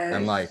 Yeah.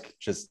 And like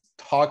just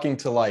talking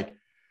to like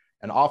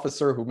an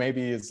officer who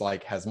maybe is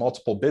like has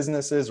multiple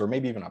businesses or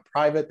maybe even a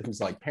private who's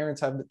like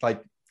parents have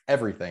like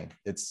everything.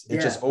 It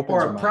just opens or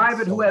your a mind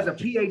private so who has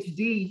much. a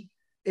PhD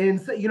in,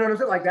 you know what I'm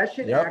saying? Like that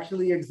shit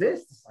actually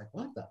exists. It's like,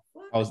 what the fuck?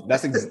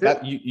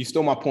 You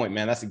stole my point,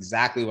 man. That's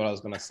exactly what I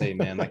was gonna say,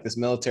 man. Like this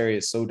military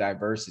is so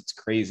diverse, it's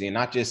crazy, and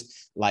not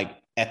just like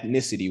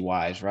ethnicity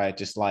wise, right?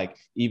 Just like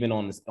even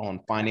on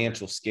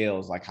financial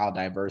scales, like how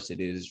diverse it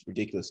is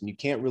ridiculous. And you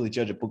can't really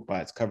judge a book by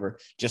its cover.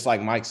 Just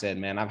like Mike said,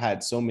 man, I've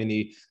had so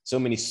many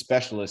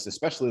specialists,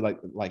 especially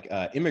like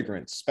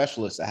immigrant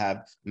specialists that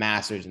have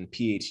masters and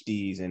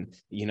PhDs, and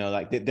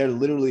like they're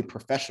literally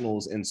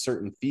professionals in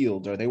certain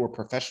fields, or they were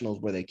professionals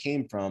where they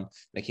came from.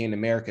 They came to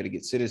America to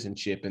get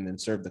citizenship and then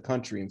serve the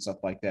country and stuff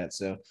like that.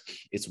 So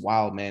it's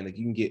wild, man. Like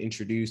you can get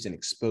introduced and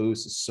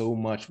exposed to so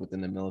much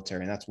within the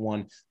military, and that's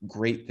one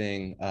great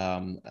thing.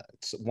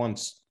 One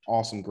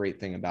awesome great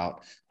thing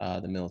about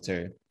the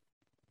military.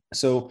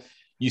 So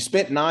you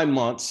spent 9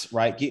 months,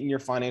 right, getting your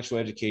financial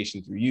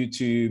education through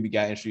YouTube. You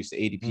got introduced to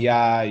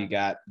ADPI. You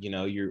got,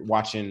 you're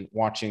watching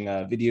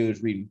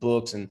videos, reading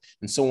books, and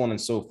so on and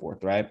so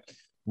forth, right?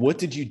 What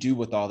did you do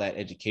with all that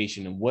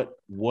education, and what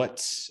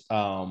was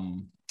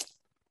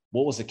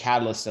the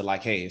catalyst to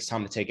like, hey, it's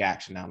time to take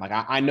action now? Like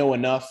I know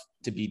enough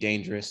to be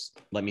dangerous.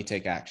 Let me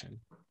take action.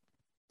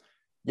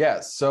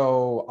 Yeah,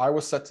 so I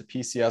was set to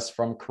PCS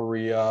from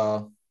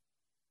Korea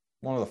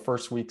one of the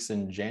first weeks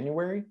in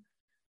January.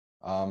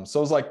 So it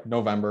was like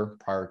November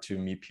prior to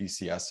me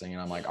PCSing, and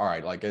I'm like, all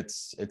right, like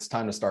it's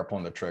time to start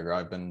pulling the trigger.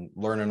 I've been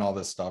learning all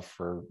this stuff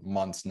for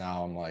months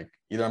now. I'm like,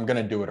 either I'm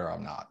gonna do it or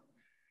I'm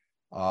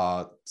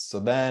not.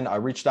 So then I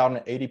reached out on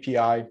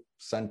ADPI,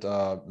 sent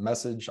a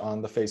message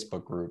on the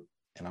Facebook group,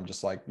 and I'm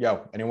just like,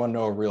 yo, anyone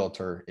know a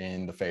realtor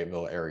in the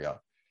Fayetteville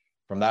area?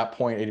 From that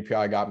point,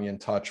 ADPI got me in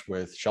touch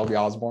with Shelby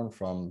Osborne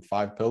from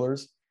 5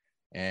 Pillars,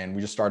 and we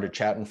just started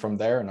chatting from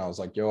there. And I was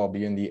like, yo, I'll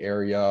be in the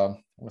area, I want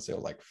to say it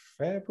was like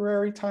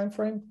February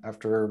timeframe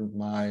after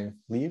my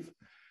leave.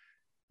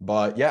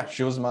 But yeah,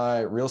 she was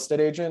my real estate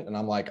agent, and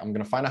I'm like, I'm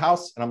going to find a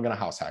house and I'm going to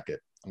house hack it.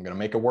 I'm going to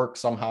make it work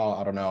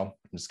somehow. I don't know.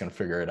 I'm just going to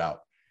figure it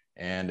out.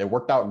 And it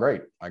worked out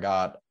great.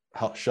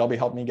 Shelby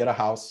helped me get a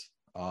house,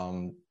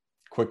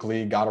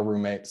 quickly got a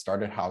roommate,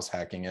 started house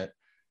hacking it,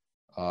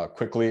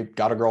 quickly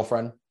got a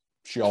girlfriend.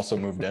 She also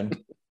moved in.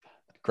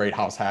 Great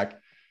house hack.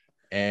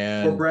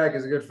 And brag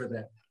is good for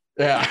that.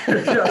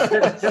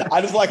 Yeah. I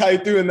just like how you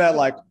threw in that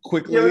like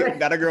quickly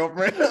got a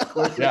girlfriend.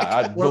 Yeah,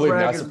 I believe me,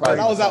 I surprised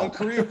I was out in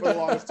Korea for the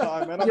longest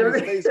time, man. I'm in the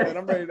States, man.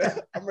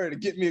 I'm ready to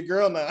get me a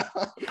girl now.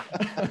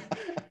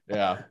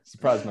 Yeah,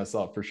 surprised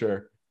myself for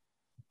sure.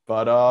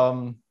 But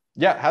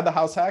yeah, had the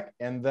house hack.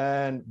 And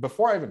then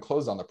before I even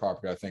closed on the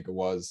property, I think it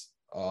was,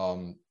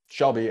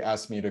 Shelby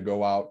asked me to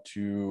go out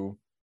to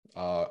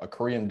a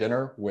Korean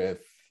dinner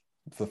with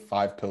the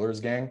 5 Pillars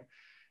gang.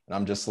 And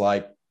I'm just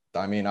like,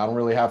 I mean, I don't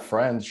really have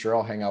friends. Sure,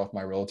 I'll hang out with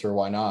my realtor.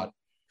 Why not?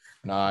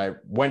 And I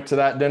went to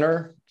that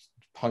dinner,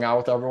 hung out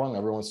with everyone.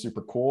 Everyone was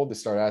super cool. They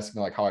started asking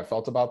me like how I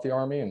felt about the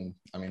Army. And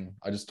I mean,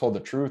 I just told the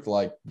truth,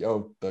 like,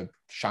 yo, the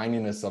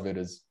shininess of it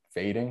is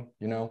fading,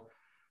 you know.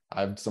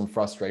 I have some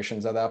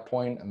frustrations at that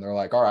point. And they're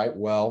like, all right,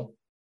 well,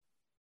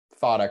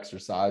 thought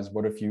exercise.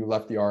 What if you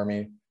left the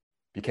Army,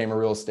 became a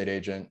real estate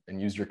agent,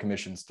 and used your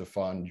commissions to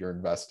fund your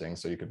investing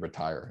so you could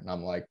retire? And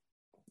I'm like,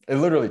 it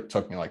literally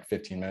took me like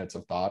 15 minutes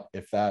of thought,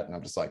 if that. And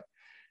I'm just like,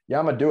 yeah,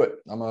 I'm gonna do it.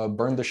 I'm gonna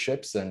burn the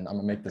ships and I'm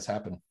gonna make this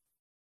happen.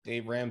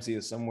 Dave Ramsey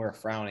is somewhere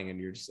frowning, and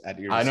you're just at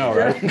your. I know,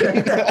 right?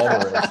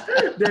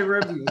 Dave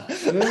Ramsey.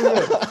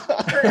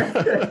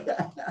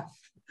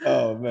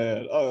 Oh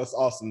man, oh that's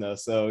awesome though.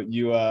 So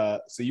you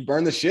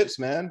burn the ships,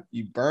 man.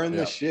 You burn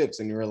the ships,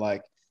 and you were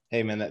like,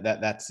 hey man,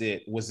 that's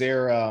it. Was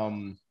there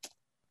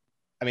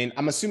I mean,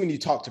 I'm assuming you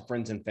talk to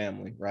friends and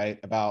family, right?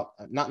 About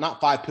not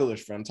five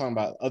pillars friend. I'm talking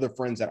about other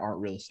friends that aren't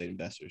real estate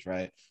investors,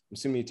 right? I'm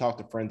assuming you talk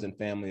to friends and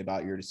family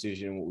about your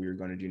decision, what we were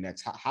going to do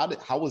next.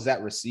 How was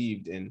that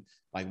received, and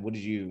like, what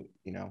did you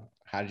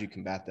how did you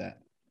combat that?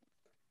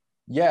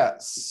 Yeah,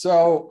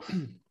 so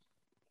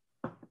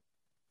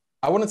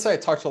I wouldn't say I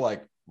talked to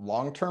like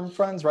long-term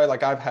friends, right?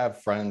 Like I've had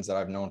friends that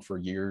I've known for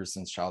years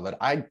since childhood.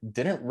 I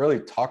didn't really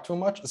talk to them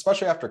much,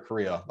 especially after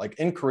Korea. Like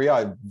in Korea,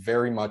 I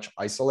very much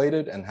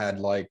isolated and had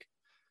like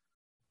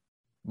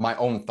my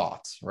own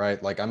thoughts,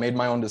 right? Like I made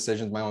my own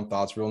decisions, my own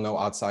thoughts, real no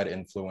outside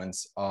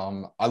influence.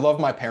 I love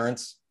my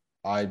parents.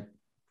 I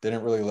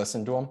didn't really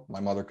listen to them.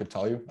 My mother could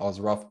tell you I was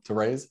rough to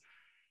raise.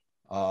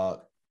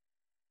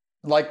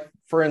 Like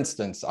for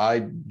instance,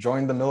 I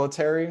joined the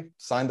military,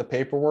 signed the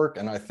paperwork,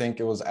 and I think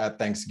it was at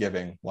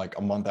Thanksgiving, like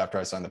a month after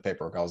I signed the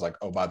paperwork, I was like,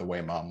 oh, by the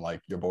way, mom,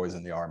 like your boy's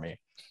in the Army.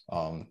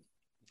 Kind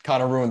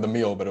of ruined the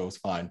meal, but it was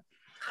fine.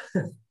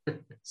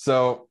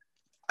 So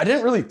I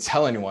didn't really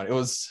tell anyone. It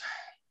was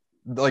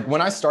like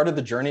when I started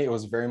the journey, it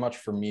was very much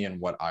for me and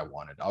what I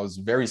wanted. I was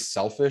very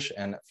selfish,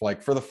 and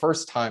like for the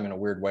first time in a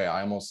weird way,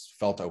 I almost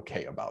felt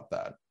okay about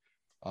that.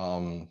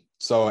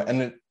 So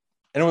it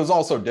was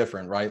also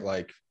different, right?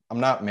 Like I'm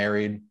not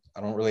married. I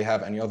don't really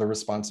have any other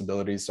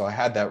responsibilities. So I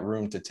had that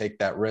room to take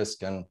that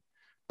risk and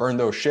burn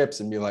those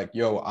ships and be like,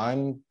 yo,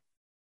 I'm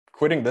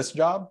quitting this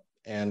job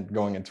and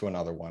going into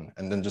another one.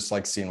 And then just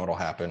like seeing what'll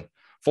happen,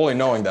 fully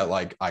knowing that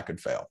like I could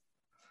fail.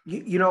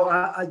 You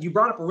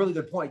brought up a really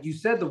good point. You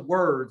said the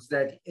words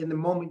that in the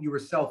moment you were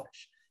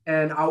selfish.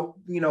 And I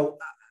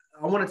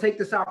want to take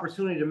this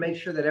opportunity to make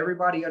sure that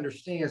everybody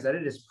understands that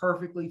it is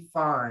perfectly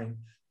fine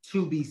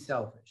to be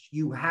selfish.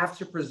 You have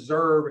to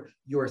preserve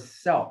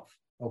yourself.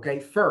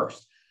 Okay.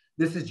 First,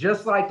 this is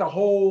just like the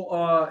whole,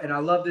 and I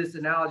love this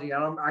analogy.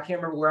 I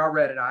can't remember where I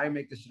read it. I didn't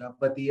make this shit up,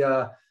 but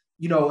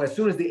as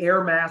soon as the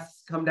air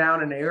masks come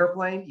down in the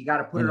airplane, you got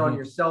to put it on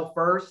yourself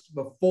first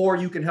before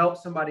you can help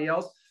somebody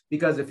else.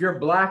 Because if you're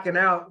blacking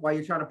out while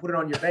you're trying to put it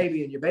on your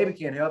baby and your baby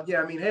can't help,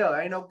 hell,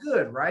 that ain't no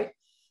good, right?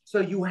 So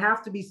you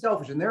have to be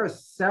selfish. And there are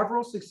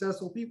several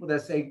successful people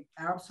that say,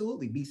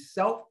 absolutely, be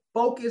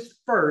self-focused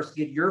first,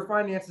 get your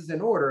finances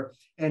in order.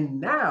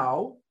 And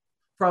now,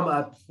 from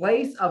a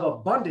place of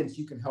abundance,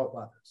 you can help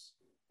others.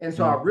 And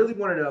so I really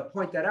wanted to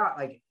point that out.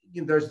 Like,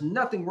 there's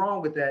nothing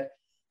wrong with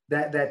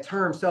that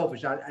term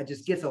selfish. I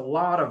just gets a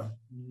lot of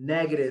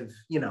negative,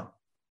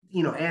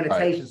 annotation.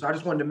 Right. So I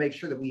just wanted to make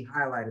sure that we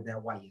highlighted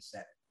that while you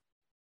said it.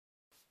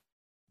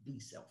 Be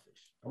selfish.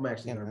 I'm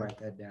actually gonna write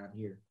that down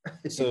here.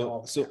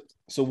 So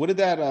what did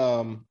that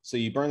so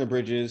you burned the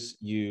bridges,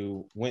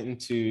 you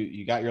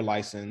got your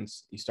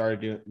license, you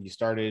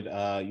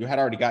had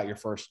already got your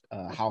first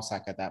house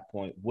hack at that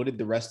point. What did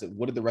the rest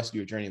of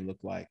your journey look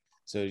like?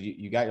 So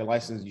you got your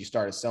license, you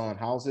started selling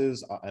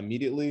houses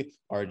immediately,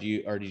 or did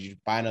you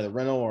buy another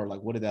rental, or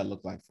like what did that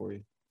look like for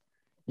you?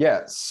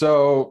 Yeah,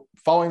 so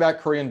following that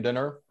Korean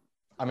dinner,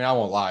 I mean, I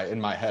won't lie, in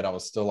my head I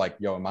was still like,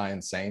 yo, am I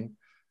insane?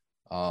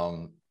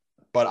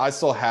 But I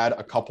still had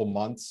a couple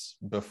months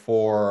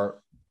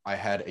before I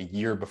had a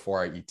year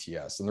before I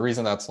ETS. And the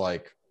reason that's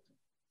like,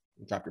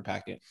 drop your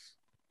packet.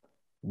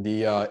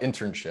 The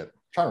internship. I'm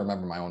trying to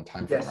remember my own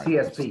time frame.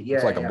 CSP.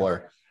 It's like a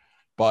blur.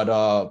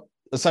 But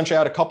essentially I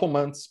had a couple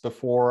months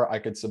before I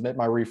could submit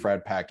my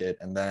refrad packet.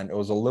 And then it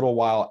was a little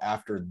while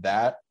after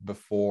that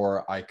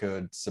before I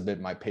could submit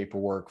my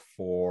paperwork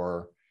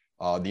for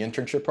the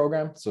internship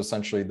program. So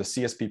essentially the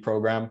CSP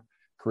program,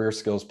 career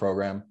skills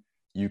program.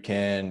 You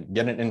can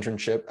get an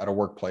internship at a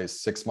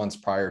workplace 6 months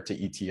prior to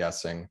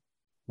ETSing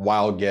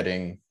while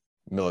getting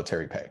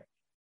military pay.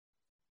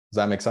 Does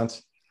that make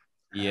sense?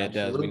 Yeah, it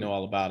does. We know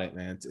all about it,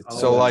 man. It's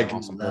so like an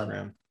awesome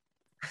program.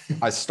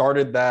 I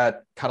started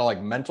that kind of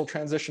like mental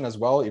transition as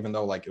well, even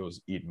though like it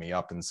was eating me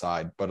up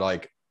inside. But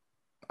like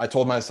I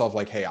told myself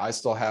like, hey, I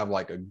still have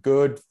like a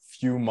good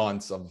few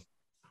months of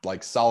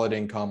like solid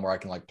income where I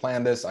can like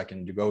plan this. I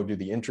can go do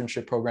the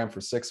internship program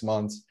for 6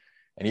 months.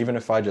 And even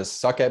if I just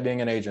suck at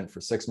being an agent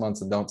for 6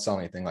 months and don't sell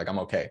anything, like I'm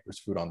okay. There's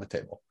food on the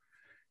table.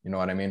 You know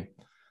what I mean?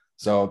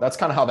 So that's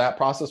kind of how that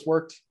process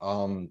worked.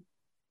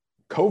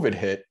 COVID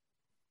hit.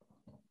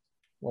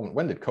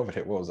 when did COVID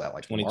hit? What was that,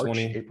 like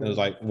 2020? March, April? It was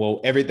like,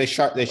 well, they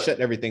shut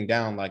everything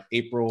down like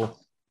April,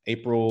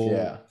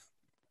 Yeah.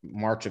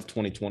 March of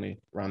 2020,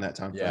 around that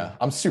time frame. Yeah,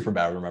 I'm super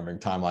bad remembering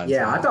timelines.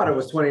 Yeah, I thought it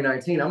was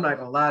 2019. I'm not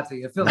gonna lie to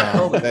you. It feels like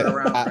No, COVID's been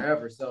around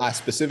forever. So I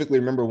specifically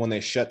remember when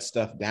they shut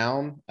stuff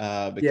down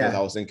because I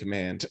was in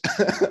command.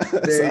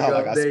 There you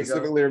go. I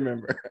specifically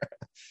remember.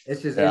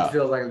 It's just Yeah. it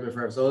feels like it's been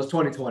forever. So it was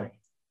 2020.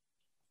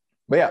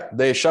 But yeah,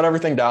 they shut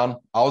everything down.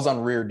 I was on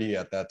rear D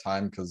at that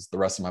time because the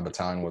rest of my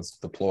battalion was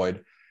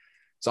deployed.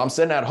 So I'm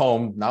sitting at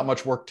home, not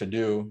much work to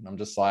do. I'm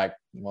just like,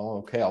 well,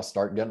 okay, I'll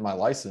start getting my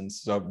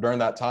license. So during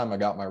that time, I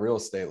got my real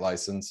estate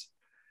license.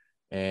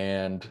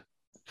 And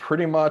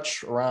pretty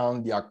much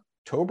around the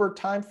October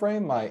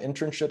timeframe, my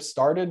internship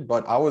started,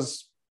 but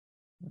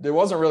there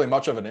wasn't really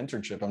much of an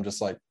internship. I'm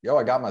just like, yo,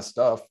 I got my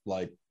stuff,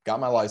 like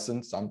got my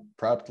license. I'm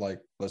prepped.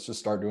 Like, let's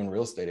just start doing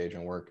real estate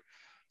agent work.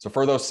 So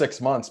for those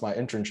 6 months, my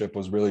internship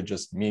was really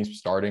just me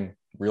starting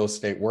real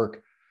estate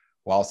work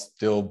while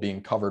still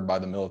being covered by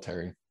the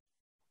military.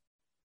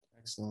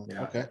 Excellent.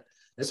 Yeah. Okay.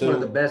 It's one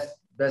of the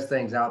best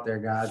things out there,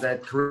 guys.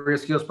 That career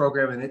skills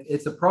program, and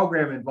it's a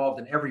program involved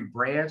in every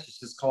branch. It's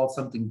just called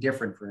something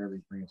different for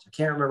every branch. I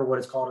can't remember what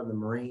it's called in the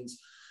Marines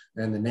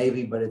and the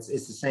Navy, but it's the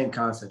same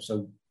concept.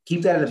 So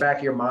keep that in the back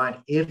of your mind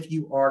if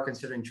you are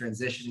considering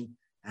transitioning,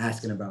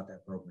 asking about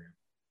that program.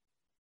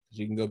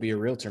 You can go be a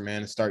realtor,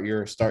 man, and start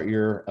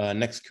your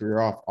next career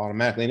off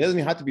automatically. And it doesn't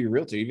even have to be a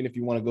realtor. Even if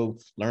you want to go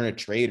learn a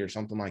trade or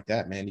something like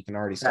that, man, you can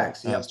already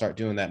start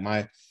doing that.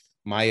 My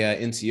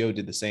NCO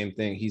did the same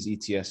thing. He's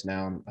ETS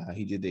now.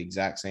 He did the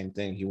exact same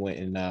thing. He went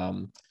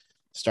and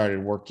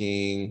started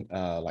working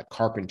like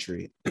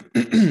carpentry,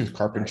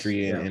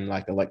 and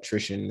like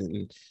electrician,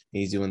 and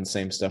he's doing the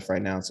same stuff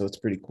right now. So it's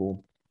pretty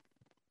cool.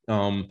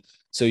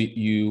 So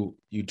you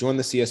joined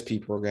the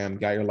CSP program,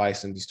 got your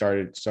license,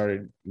 you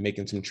started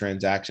making some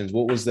transactions.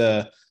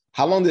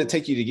 How long did it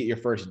take you to get your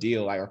first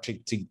deal, like, or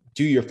to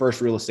do your first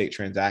real estate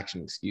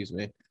transaction? Excuse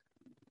me.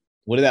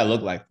 What did that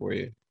look like for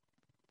you?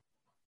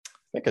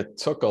 I think it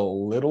took a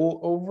little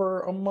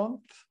over a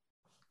month.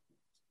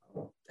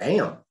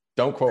 Damn.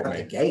 Don't quote me.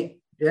 The gate.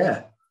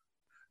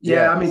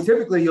 Yeah. I mean,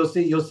 typically you'll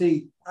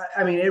see.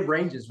 I mean, it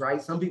ranges,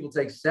 right? Some people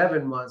take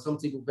 7 months, some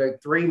people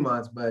take 3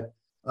 months, but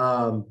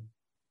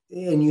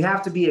and you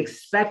have to be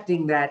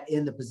expecting that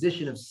in the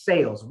position of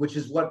sales, which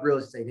is what real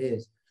estate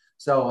is.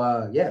 So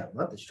a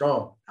month is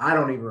strong. I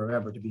don't even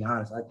remember, to be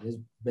honest. It's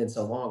been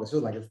so long. It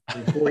feels like it's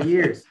been 4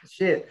 years.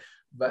 Shit.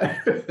 But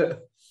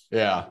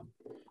yeah.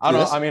 I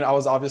don't know. I mean, I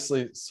was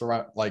obviously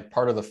like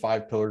part of the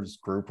 5 Pillars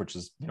group, which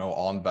is,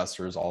 all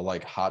investors, all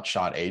like hot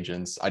shot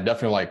agents. I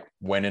definitely like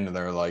went into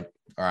there like,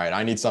 all right,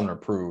 I need something to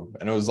prove.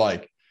 And it was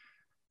like,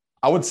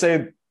 I would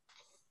say,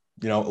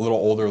 a little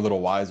older, a little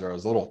wiser. I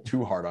was a little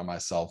too hard on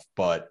myself,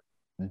 but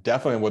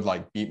definitely would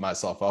like beat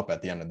myself up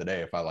at the end of the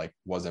day if I like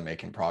wasn't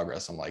making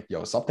progress. I'm like,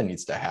 yo, something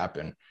needs to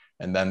happen.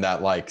 And then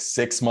that like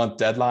 6-month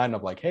deadline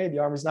of like, hey, the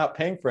Army's not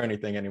paying for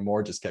anything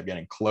anymore, just kept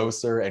getting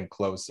closer and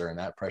closer. And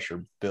that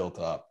pressure built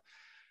up.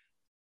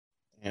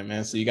 Yeah,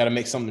 man. So you got to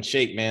make something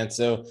shake, man.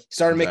 So you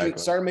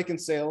started making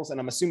sales, and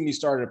I'm assuming you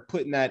started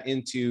putting that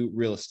into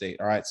real estate.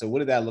 All right. So what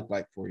did that look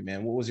like for you,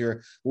 man? What was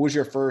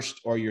your first,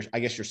 or your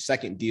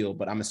second deal?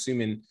 But I'm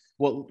assuming,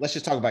 well, let's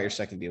just talk about your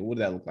second deal. What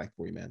did that look like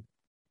for you, man?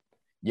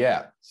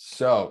 Yeah.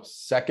 So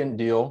second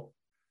deal,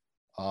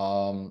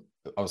 I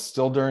was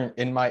still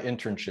in my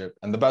internship,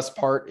 and the best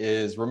part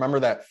is,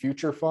 remember that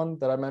future fund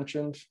that I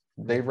mentioned,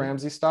 Dave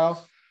Ramsey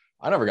style?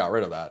 I never got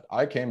rid of that.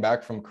 I came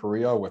back from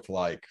Korea with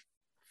like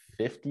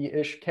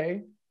 50-ish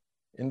K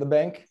in the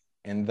bank.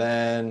 And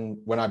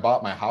then when I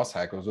bought my house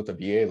hack, it was with a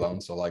VA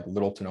loan. So like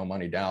little to no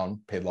money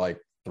down, paid like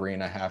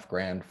 $3.5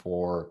 grand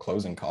for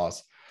closing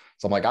costs.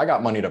 So I'm like, I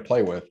got money to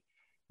play with.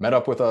 Met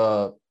up with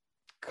a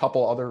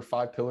couple other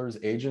 5 Pillars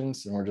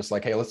agents, and we're just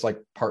like, hey, let's like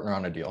partner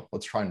on a deal.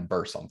 Let's try and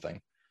burst something.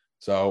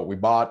 So we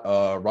bought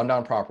a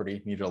rundown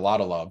property, needed a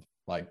lot of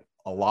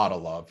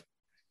love.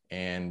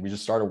 And we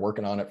just started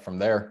working on it from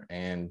there.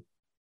 And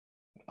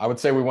I would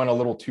say we went a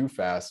little too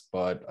fast,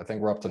 but I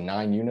think we're up to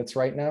 9 units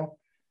right now.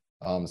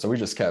 So we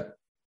just kept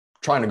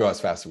trying to go as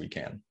fast as we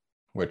can,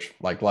 which,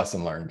 like,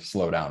 lesson learned,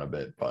 slow down a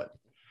bit, but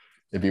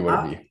it'd be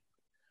what it'd be.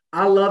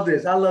 I love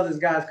this,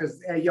 guys,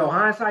 because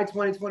hindsight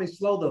 2020,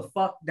 slow the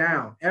fuck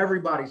down.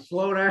 Everybody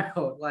slow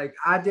down. Like,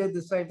 I did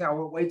the same thing. I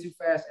went way too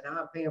fast, and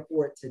I'm paying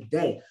for it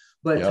today.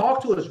 But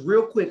talk to us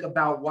real quick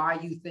about why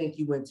you think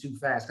you went too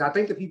fast. I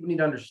think that people need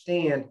to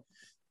understand.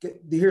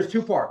 Here's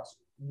 2 parts.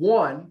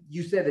 One,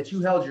 you said that you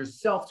held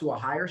yourself to a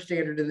higher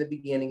standard in the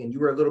beginning, and you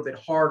were a little bit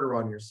harder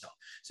on yourself.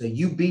 So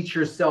you beat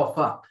yourself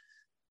up.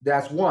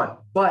 That's one.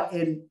 But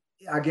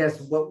I guess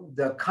what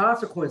the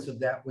consequence of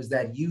that was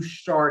that you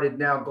started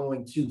now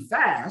going too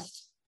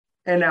fast.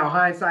 And now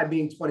hindsight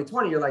being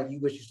 2020, you're like, you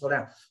wish you slowed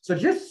down. So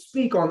just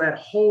speak on that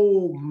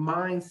whole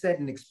mindset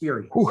and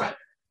experience. Whew.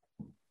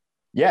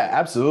 Yeah,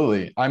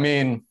 absolutely. I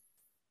mean,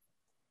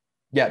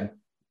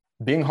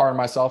 being hard on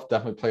myself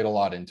definitely played a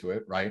lot into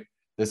it, right?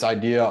 this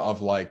idea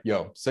of like,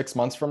 yo, 6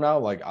 months from now,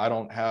 like I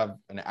don't have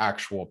an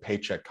actual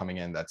paycheck coming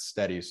in that's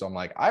steady. So I'm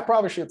like, I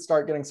probably should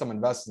start getting some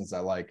investments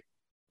that like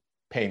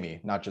pay me,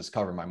 not just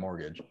cover my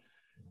mortgage.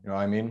 You know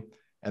what I mean?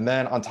 And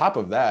then on top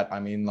of that, I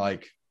mean,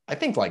 like, I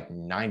think like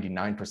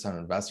 99% of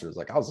investors,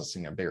 like I was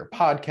listening to Bigger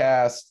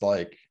Podcast,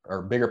 like,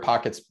 or Bigger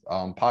Pockets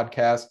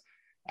podcast,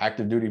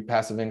 Active Duty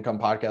Passive Income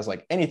podcast,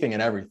 like anything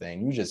and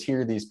everything. You just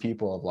hear these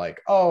people of like,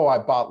 oh, I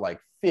bought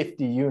like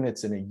 50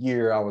 units in a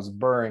year. I was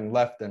burring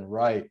left and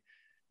right.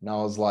 And I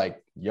was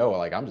like, yo,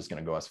 like, I'm just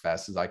going to go as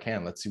fast as I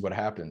can. Let's see what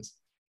happens.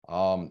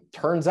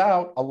 Turns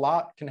out a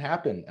lot can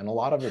happen and a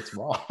lot of it's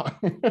wrong.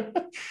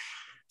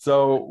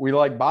 So we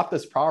like bought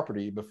this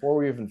property. Before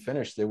we even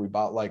finished it, we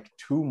bought like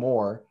 2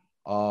 more.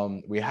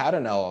 We had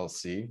an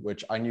LLC,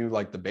 which I knew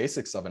like the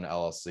basics of an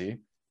LLC.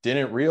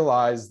 Didn't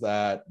realize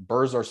that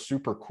BRRRRs are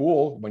super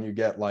cool when you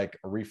get like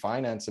a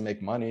refinance and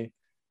make money,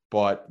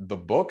 but the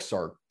books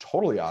are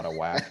totally out of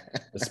whack,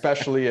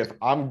 especially if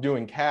I'm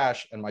doing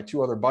cash and my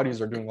 2 other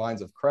buddies are doing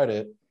lines of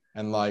credit.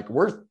 And like,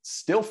 we're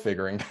still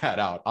figuring that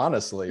out,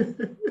 honestly.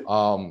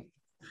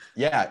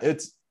 Yeah,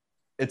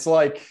 it's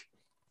like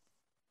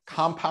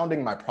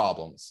compounding my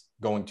problems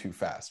going too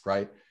fast,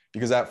 right?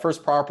 Because that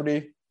first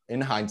property,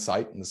 in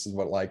hindsight, and this is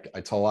what like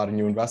I tell a lot of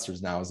new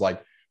investors now, is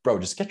like, bro,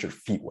 just get your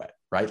feet wet,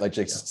 right? Like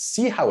just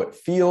see how it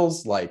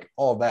feels, like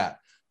all that.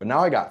 But now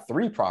I got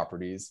 3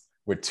 properties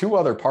with 2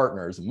 other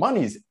partners.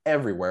 Money's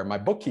everywhere. My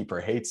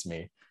bookkeeper hates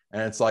me.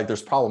 And it's like,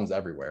 there's problems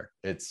everywhere.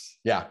 It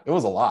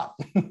was a lot.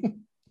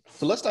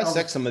 So let's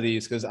dissect some of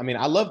these, because I mean,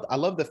 I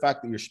love the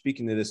fact that you're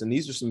speaking to this, and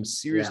these are some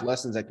serious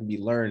lessons that can be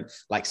learned,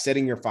 like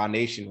setting your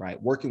foundation right,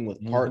 working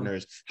with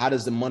partners, how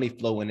does the money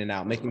flow in and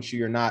out, making sure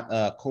you're not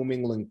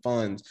commingling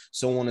funds,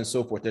 so on and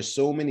so forth. There's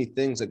so many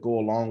things that go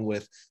along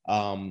with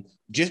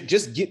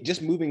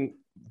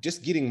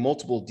getting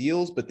multiple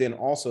deals, but then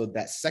also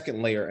that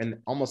second layer, and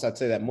almost I'd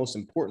say that most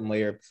important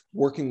layer,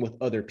 working with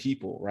other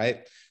people,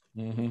 right?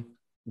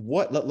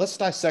 Let's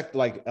dissect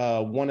like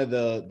one of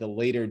the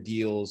later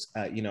deals.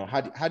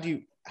 How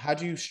do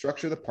you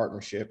structure the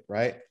partnership,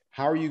 right?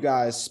 How are you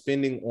guys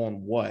spending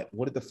on what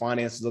did the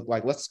finances look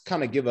like? Let's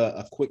kind of give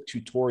a quick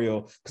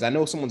tutorial, because I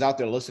know someone's out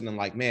there listening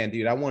like, man,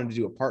 dude, I wanted to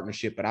do a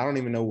partnership, but I don't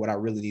even know what I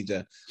really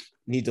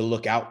need to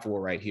look out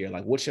for right here.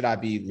 Like, what should I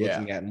be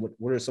looking at, and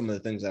what are some of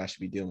the things that I should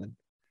be doing?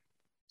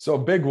 So a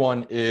big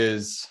one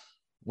is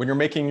when you're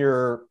making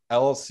your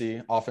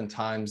LLC,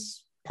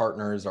 oftentimes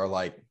partners are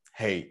like,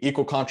 hey,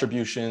 equal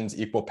contributions,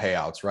 equal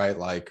payouts, right?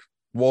 Like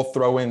we'll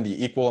throw in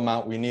the equal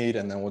amount we need,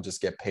 and then we'll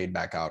just get paid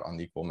back out on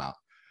the equal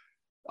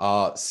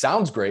amount.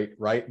 Sounds great,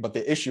 right? But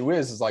the issue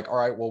is like, all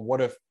right, well,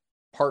 what if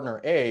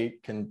partner A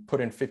can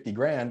put in 50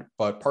 grand,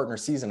 but partner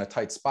C is in a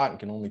tight spot and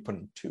can only put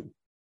in 2?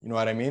 You know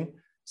what I mean?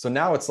 So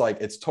now it's like,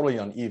 it's totally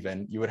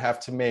uneven. You would have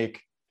to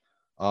make,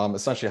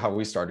 essentially how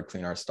we started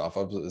clean our stuff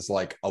up is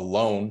like a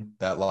loan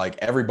that like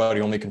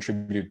everybody only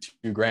contributed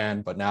 2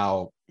 grand, but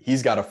now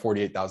he's got a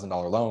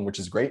 $48,000 loan, which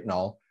is great and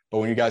all. But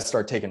when you guys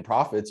start taking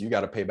profits, you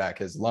got to pay back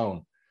his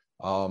loan.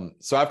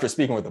 So after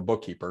speaking with a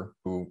bookkeeper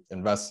who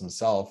invests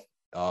himself,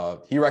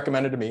 he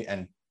recommended to me,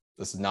 and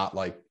this is not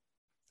like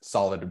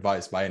solid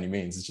advice by any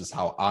means, it's just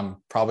how I'm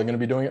probably going to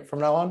be doing it from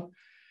now on.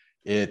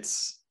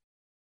 It's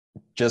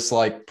just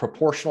like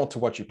proportional to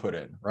what you put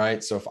in,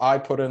 right? So if I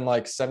put in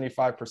like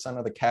 75%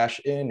 of the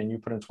cash in and you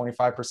put in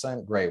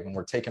 25%, great. When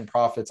we're taking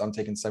profits, I'm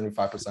taking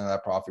 75% of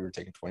that profit, we're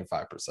taking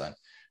 25%. Do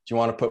you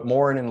want to put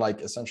more in and like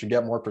essentially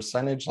get more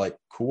percentage? Like,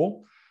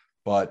 cool.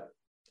 But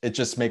it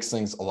just makes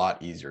things a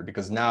lot easier,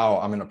 because now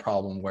I'm in a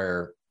problem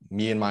where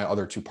me and my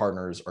other 2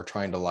 partners are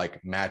trying to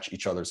like match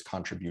each other's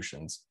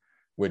contributions,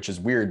 which is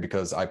weird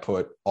because I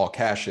put all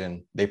cash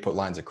in, they put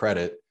lines of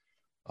credit,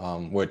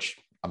 which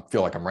I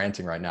feel like I'm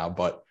ranting right now.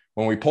 But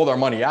when we pulled our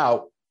money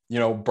out,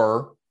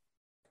 BRRRR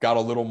got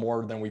a little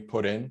more than we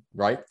put in,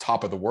 right?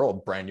 Top of the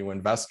world, brand new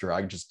investor.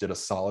 I just did a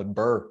solid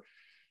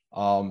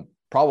BRRRR.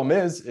 Problem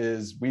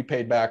is we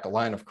paid back a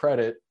line of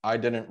credit. I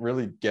didn't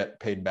really get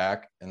paid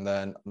back. And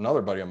then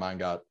another buddy of mine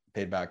got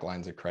paid back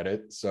lines of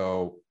credit.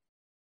 So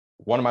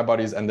one of my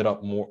buddies ended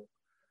up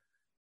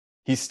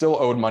he still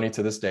owed money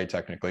to this day,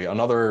 technically.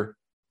 Another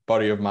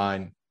buddy of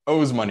mine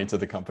owes money to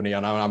the company,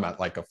 and I'm at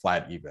like a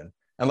flat even.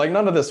 And like,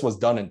 none of this was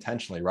done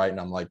intentionally, right? And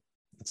I'm like,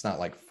 it's not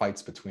like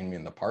fights between me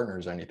and the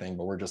partners or anything,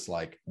 but we're just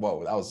like,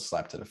 whoa, that was a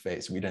slap to the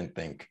face. We didn't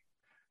think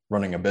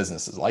running a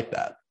business is like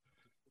that.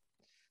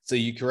 So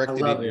you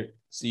corrected it.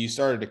 So you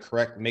started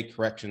to make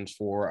corrections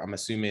for, I'm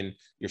assuming,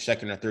 your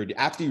second or third.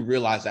 After you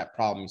realized that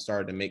problem, you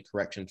started to make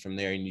corrections from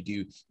there, and you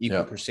do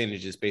equal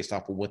percentages based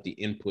off of what the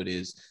input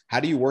is. How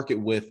do you work it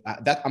with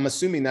that? I'm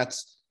assuming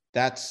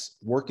that's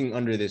working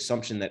under the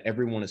assumption that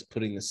everyone is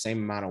putting the same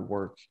amount of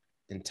work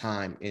and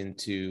time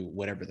into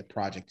whatever the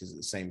project is at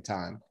the same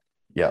time.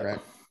 Yeah.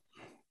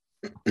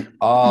 Right?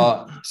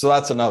 So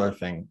that's another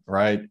thing,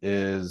 right?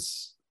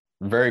 Is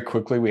very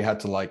quickly we had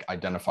to like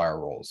identify our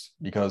roles,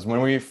 because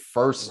when we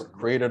first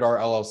created our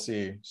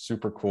LLC,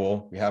 super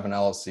cool. We have an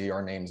LLC,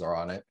 our names are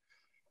on it,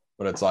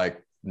 but it's like,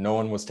 no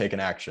one was taking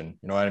action.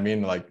 You know what I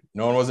mean? Like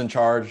no one was in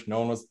charge.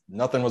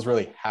 Nothing was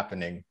really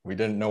happening. We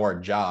didn't know our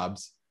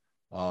jobs.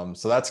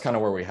 So that's kind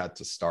of where we had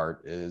to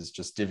start, is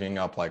just divvying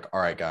up like,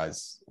 all right,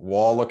 guys, we'll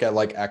all look at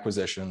like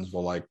acquisitions.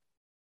 We'll like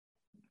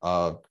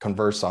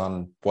converse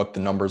on what the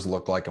numbers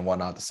look like and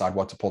whatnot, decide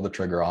what to pull the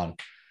trigger on.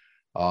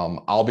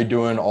 I'll be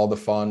doing all the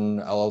fun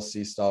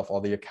LLC stuff, all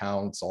the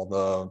accounts,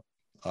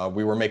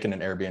 we were making an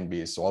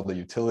Airbnb, so all the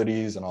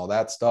utilities and all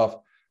that stuff.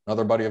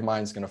 Another buddy of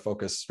mine is going to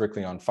focus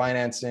strictly on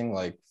financing,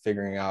 like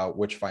figuring out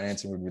which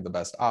financing would be the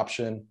best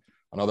option.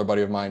 Another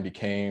buddy of mine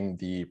became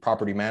the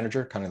property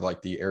manager, kind of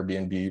like the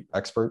Airbnb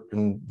expert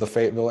in the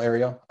Fayetteville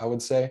area, I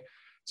would say.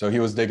 So he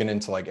was digging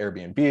into like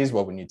Airbnbs,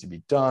 what would need to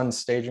be done,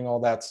 staging all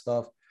that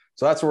stuff.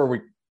 So that's where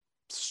we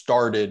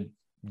started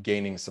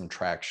gaining some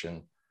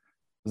traction.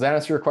 Does that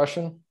answer your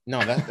question? No,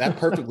 that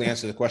perfectly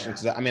answers the question.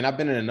 Because I mean, I've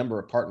been in a number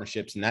of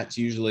partnerships, and that's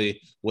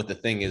usually what the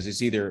thing is.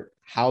 It's either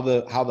how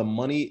the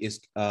money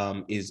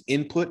is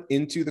input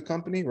into the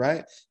company,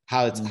 right?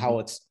 How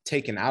it's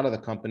taken out of the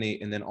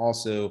company, and then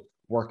also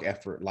work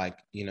effort, like,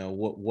 you know,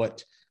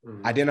 what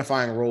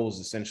identifying roles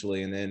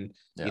essentially, and then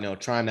you know,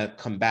 trying to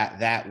combat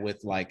that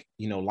with, like,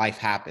 you know, life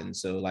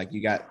happens. So like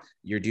you got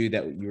your dude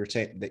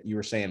that you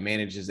were saying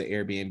manages the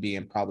Airbnb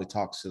and probably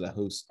talks to the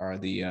host or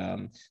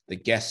the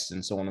guests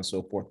and so on and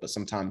so forth, but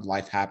sometimes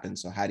life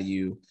happens. So how do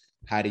you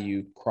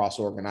cross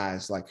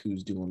organize, like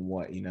who's doing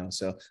what, you know?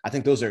 So I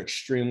think those are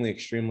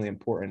extremely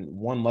important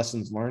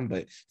lessons learned.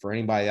 But for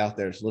anybody out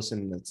there that's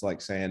listening, that's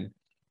like saying,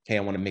 hey,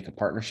 I want to make a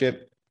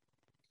partnership,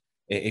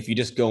 if you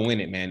just go in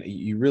it, man,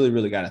 you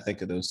really got to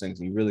think of those things,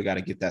 and you really got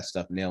to get that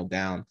stuff nailed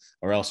down,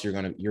 or else you're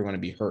gonna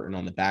be hurting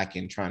on the back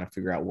end trying to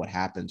figure out what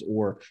happens,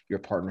 or your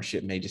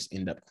partnership may just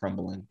end up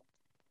crumbling.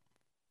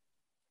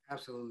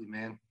 Absolutely,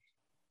 man.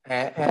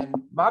 And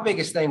my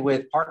biggest thing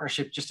with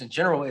partnership, just in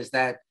general, is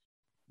that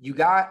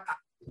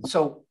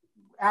so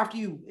after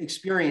you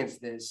experience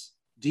this,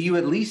 do you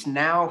at least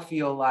now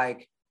feel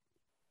like,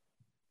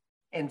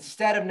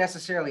 instead of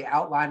necessarily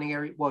outlining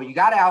you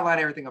got to outline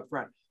everything up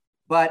front,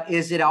 but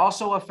is it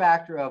also a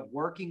factor of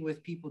working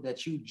with people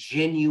that you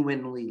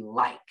genuinely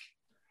like?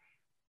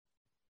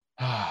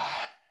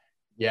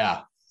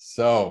 Yeah.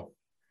 So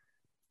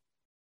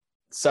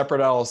separate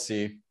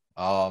LLC,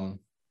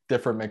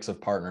 different mix of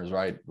partners,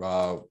 right?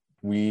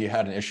 We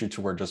had an issue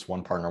to where just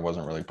one partner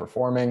wasn't really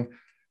performing.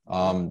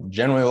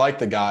 Generally like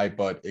the guy,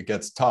 but it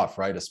gets tough,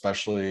 right?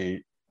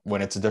 Especially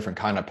when it's a different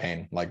kind of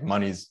pain, like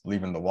money's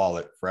leaving the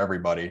wallet for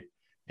everybody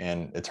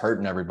and it's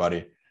hurting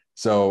everybody.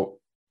 So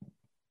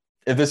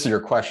if this is your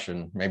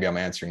question, maybe I'm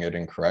answering it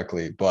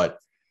incorrectly, but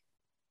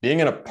being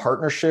in a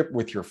partnership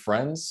with your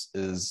friends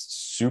is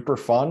super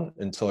fun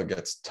until it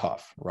gets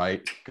tough,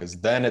 right?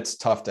 Because then it's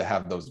tough to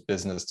have those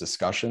business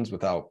discussions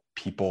without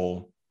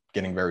people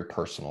getting very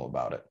personal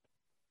about it.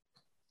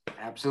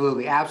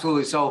 Absolutely.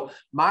 So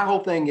my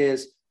whole thing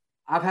is,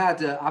 I've had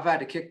to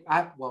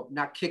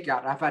not kick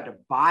out, I've had to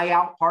buy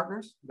out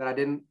partners that I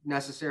didn't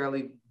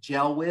necessarily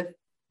gel with.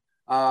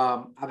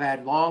 I've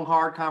had long,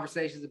 hard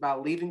conversations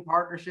about leaving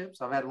partnerships.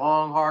 I've had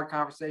long, hard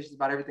conversations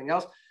about everything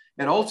else.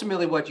 And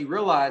ultimately what you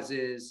realize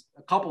is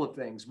a couple of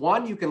things.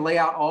 One, you can lay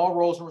out all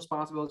roles and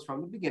responsibilities from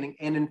the beginning.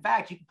 And in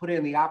fact, you can put it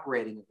in the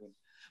operating agreement.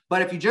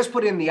 But if you just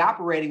put in the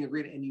operating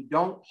agreement and you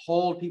don't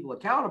hold people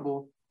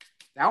accountable,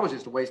 that was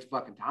just a waste of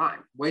fucking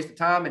time, waste of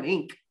time and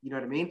ink. You know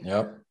what I mean?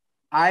 Yep.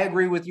 I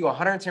agree with you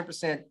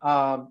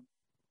 110%.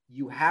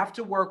 You have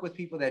to work with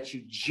people that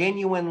you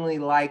genuinely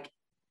like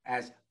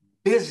as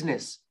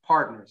business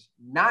partners,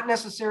 not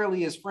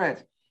necessarily as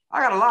friends.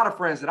 I got a lot of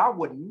friends that I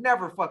would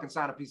never fucking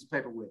sign a piece of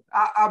paper with.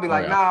 I'll be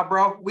like, nah,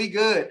 bro, we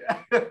good.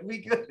 We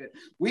good.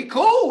 We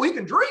cool. We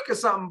can drink or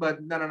something,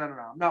 but no.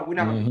 We're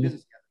not going to do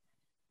business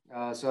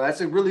together. So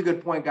that's a really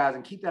good point, guys.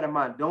 And keep that in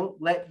mind. Don't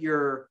let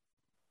your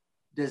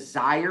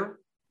desire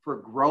for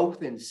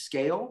growth and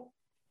scale,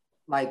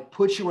 like,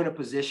 put you in a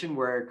position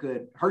where it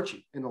could hurt you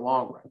in the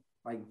long run.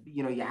 Like,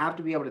 you know, you have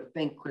to be able to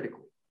think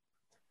critically.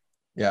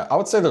 Yeah, I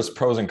would say there's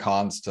pros and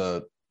cons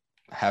to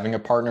having a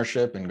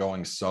partnership and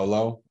going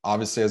solo.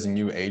 Obviously, as a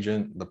new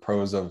agent, the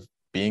pros of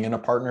being in a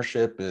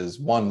partnership is,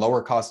 one,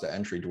 lower cost of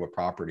entry to a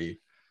property.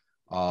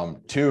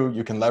 Two,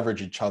 you can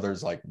leverage each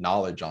other's like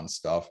knowledge on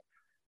stuff.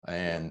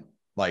 And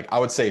like, I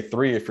would say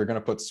three, if you're going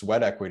to put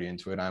sweat equity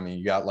into it, I mean,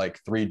 you got like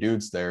three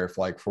dudes there. If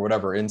like, for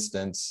whatever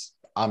instance,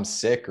 I'm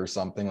sick or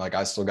something, like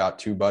I still got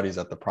two buddies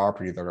at the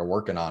property that are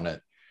working on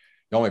it.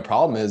 The only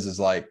problem is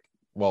like,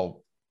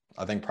 well,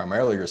 I think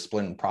primarily you're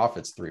splitting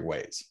profits three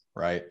ways,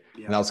 right?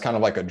 Yeah. And that was kind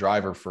of like a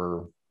driver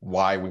for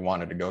why we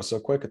wanted to go so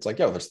quick. It's like,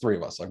 yo, there's three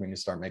of us, like we need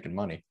to start making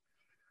money.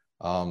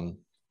 And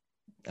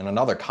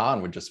another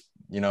con would just,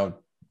 you know,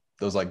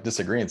 those like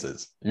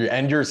disagreements.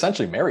 You're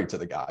essentially married to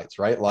the guys,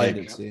 right?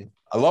 Like,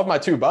 I love my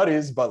two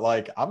buddies, but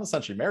like I'm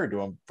essentially married to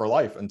them for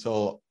life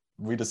until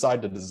we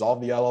decide to dissolve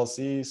the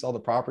LLC, sell the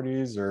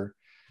properties, or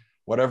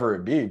whatever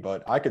it be.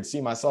 But I could see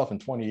myself in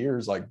 20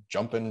 years, like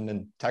jumping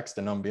and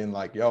texting them, being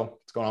like, yo,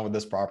 what's going on with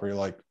this property?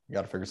 Like, you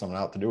got to figure something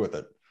out to do with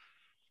it.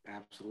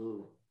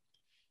 Absolutely.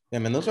 Yeah,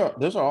 man, those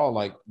are all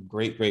like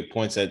great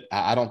points that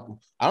I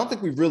don't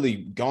think we've really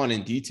gone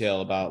in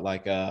detail about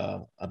like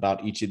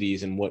about each of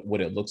these and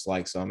what it looks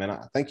like. So, man,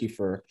 I thank you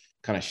for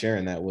kind of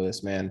sharing that with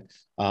us, man.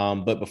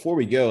 But before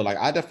we go, like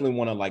I definitely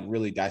want to like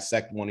really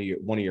dissect one of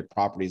your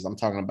properties. I'm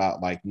talking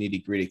about like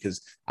nitty gritty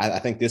because I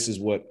think this is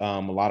what a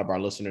lot of our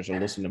listeners are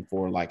listening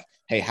for. Like,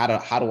 hey, how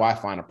do I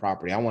find a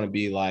property? I want to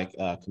be like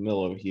Camille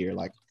over here.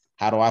 Like,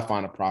 how do I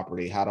find a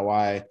property? How do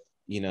I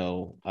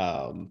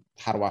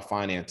how do I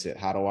finance it?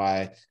 How do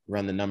I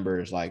run the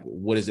numbers? Like,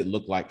 what does it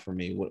look like for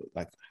me?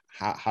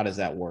 How does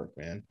that work,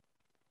 man?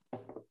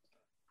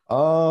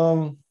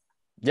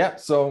 Yeah,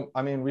 so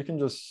I mean, we can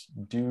just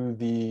do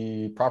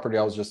the property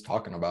I was just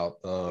talking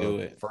about. Do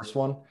The it. first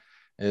one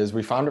is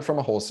we found it from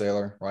a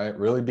wholesaler, right?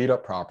 Really beat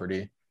up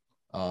property.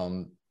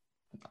 Um,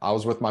 I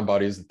was with my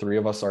buddies, the three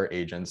of us are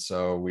agents,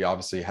 so we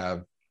obviously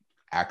have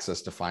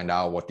access to find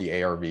out what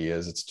the ARV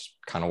is. It's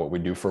kind of what we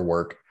do for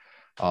work.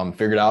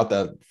 Figured out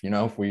that,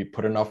 if we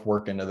put enough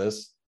work into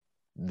this,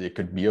 it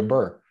could be a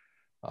burr.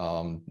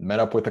 Met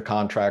up with a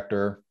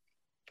contractor,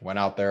 went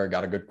out there,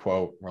 got a good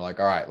quote. We're like,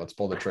 all right, let's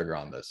pull the trigger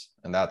on this.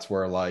 And that's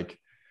where like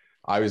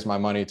I used my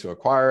money to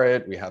acquire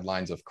it. We had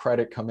lines of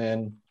credit come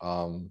in.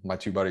 My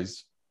two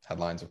buddies had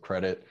lines of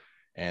credit,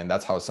 and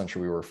that's how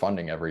essentially we were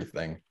funding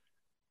everything.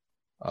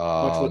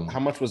 How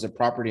much was the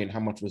property and how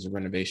much was the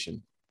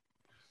renovation?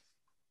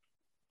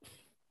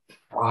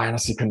 I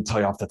honestly couldn't tell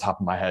you off the top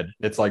of my head.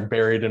 It's like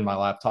buried in my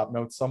laptop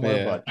notes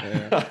somewhere, but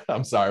Yeah.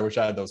 I'm sorry. I wish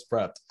I had those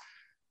prepped.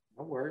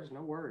 No worries,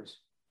 no worries.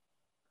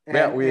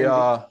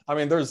 I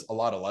mean, there's a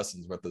lot of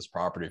lessons with this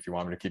property if you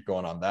want me to keep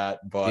going on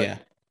that.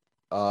 But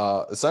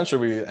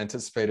essentially, we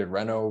anticipated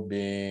reno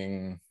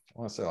being, I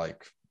want to say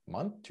like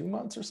month, 2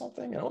 months or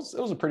something. And it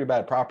was a pretty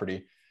bad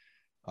property.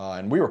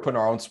 And we were putting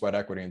our own sweat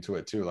equity into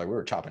it too. Like we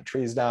were chopping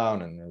trees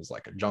down and there was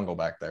like a jungle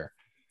back there.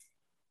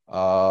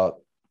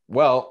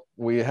 Well,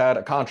 we had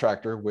a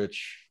contractor,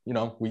 which,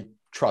 we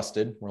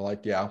trusted. We're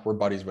like, yeah, we're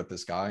buddies with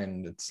this guy.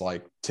 And it's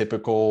like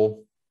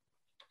typical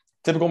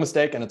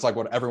mistake. And it's like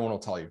what everyone will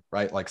tell you,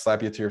 right? Like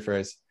slap you to your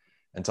face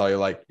and tell you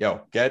like,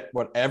 yo, get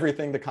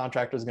everything the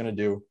contractor is going to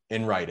do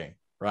in writing,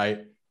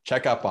 right?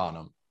 Check up on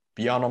them,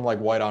 be on them like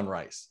white on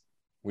rice.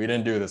 We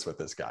didn't do this with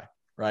this guy,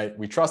 right?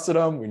 We trusted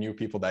him. We knew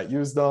people that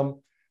used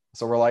them.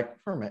 So we're like,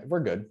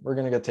 we're good. We're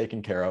going to get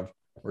taken care of.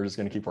 We're just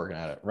going to keep working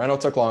at it. Reno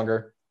took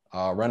longer.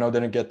 Reno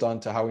didn't get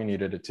done to how we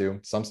needed it to.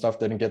 Some stuff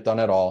didn't get done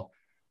at all.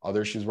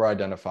 Other issues were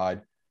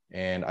identified.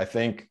 And I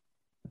think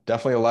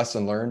definitely a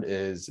lesson learned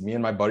is me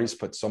and my buddies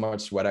put so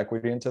much sweat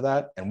equity into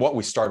that. And what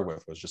we started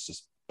with was just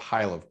this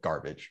pile of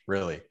garbage,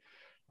 really.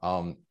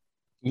 And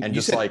you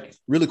just said, like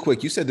really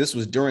quick, you said this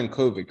was during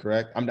COVID,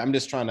 correct? I'm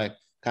just trying to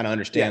kind of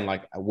understand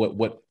like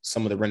what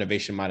some of the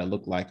renovation might have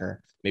looked like,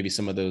 or maybe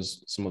some of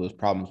those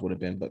problems would have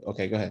been. But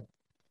okay, go ahead.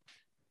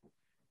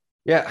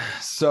 Yeah.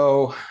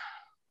 So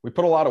we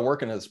put a lot of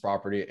work into this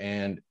property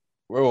and it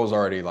was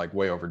already like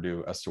way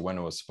overdue as to when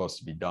it was supposed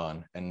to be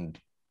done. And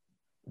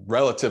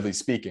relatively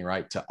speaking,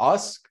 right, to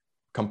us,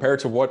 compared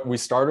to what we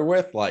started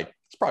with, like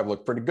it's probably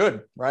looked pretty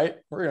good, right?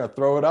 We're going to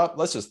throw it up.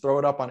 Let's just throw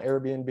it up on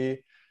Airbnb.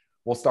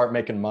 We'll start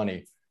making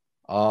money.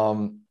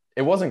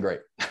 It wasn't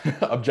great.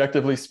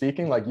 Objectively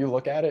speaking, like you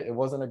look at it, it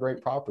wasn't a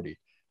great property.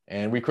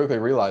 And we quickly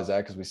realized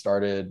that because guests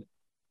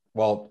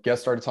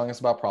started telling us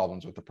about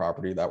problems with the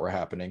property that were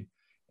happening.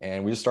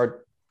 And we just started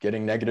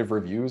getting negative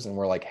reviews and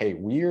we're like, hey,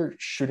 we're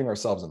shooting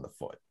ourselves in the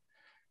foot.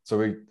 So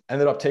we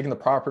ended up taking the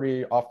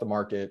property off the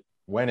market,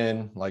 went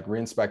in, like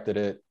re-inspected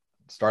it,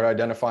 started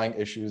identifying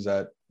issues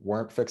that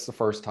weren't fixed the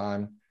first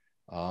time,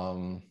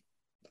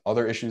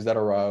 other issues that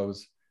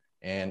arose,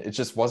 and it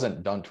just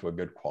wasn't done to a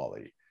good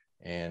quality.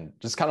 And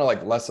just kind of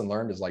like lesson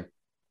learned is like,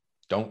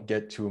 don't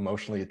get too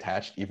emotionally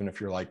attached, even if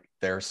you're like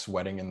there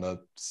sweating in the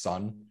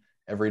sun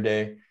every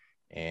day.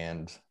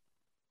 And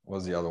what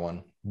was the other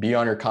one? Be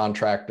on your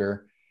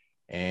contractor.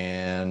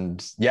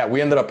 And yeah,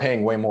 we ended up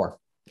paying way more.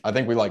 I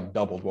think we like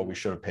doubled what we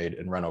should have paid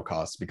in rental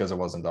costs because it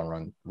wasn't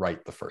done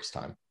right the first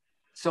time.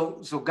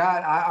 So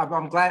God,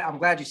 I'm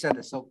glad you said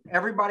this. So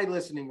everybody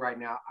listening right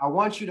now, I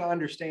want you to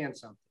understand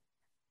something.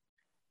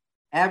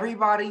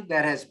 Everybody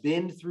that has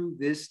been through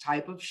this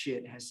type of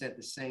shit has said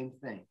the same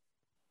thing.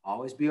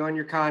 Always be on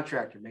your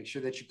contractor. Make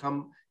sure that you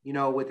come,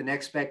 with an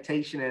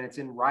expectation and it's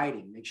in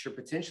writing. Make sure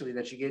potentially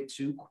that you get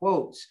 2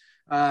 quotes.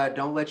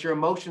 Don't let your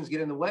emotions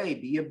get in the way.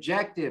 Be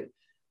objective,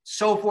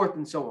 so forth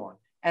and so on.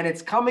 And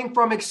it's coming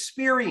from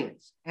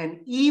experience. And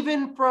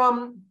even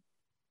from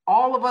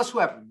all of us who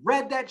have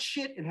read that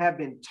shit and have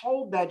been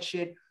told that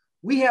shit,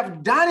 we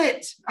have done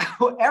it.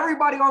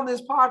 Everybody on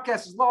this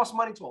podcast has lost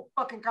money to a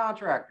fucking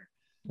contractor.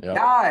 Yep.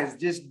 Guys,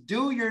 just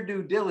do your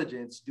due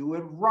diligence. Do it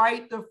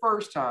right the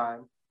first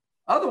time.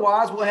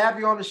 Otherwise, we'll have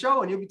you on the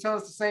show and you'll be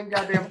telling us the same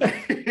goddamn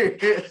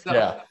thing.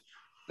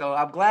 So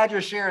I'm glad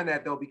you're sharing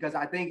that though, because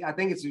I think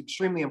it's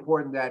extremely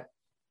important that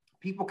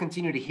people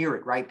continue to hear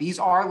it, right? These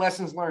are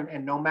lessons learned.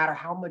 And no matter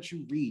how much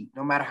you read,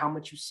 no matter how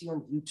much you see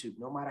on YouTube,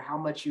 no matter how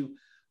much you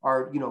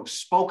are,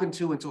 spoken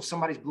to until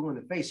somebody's blue in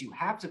the face, you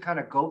have to kind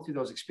of go through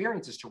those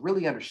experiences to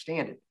really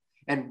understand it.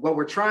 And what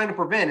we're trying to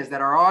prevent is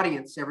that our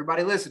audience,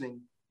 everybody listening,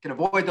 can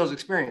avoid those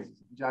experiences.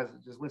 You guys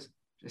just listen.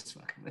 Just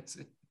fucking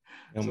listen.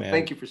 Yo, so man.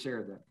 Thank you for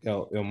sharing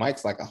that.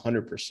 Mike's like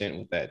 100%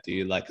 with that,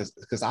 dude. Like,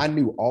 because I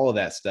knew all of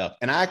that stuff,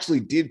 and I actually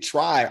did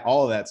try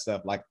all of that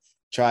stuff. Like,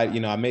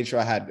 I made sure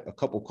I had a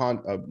couple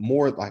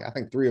more, like I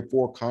think 3 or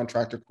 4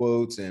 contractor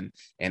quotes and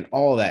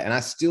all of that, and I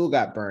still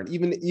got burned.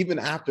 Even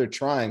after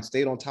trying,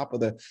 stayed on top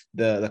of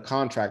the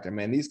contractor,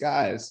 man. These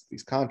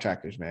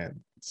contractors, man.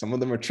 Some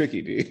of them are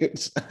tricky, dude.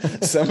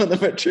 Some of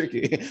them are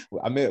tricky.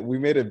 We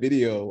made a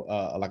video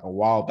like a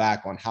while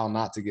back on how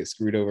not to get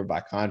screwed over by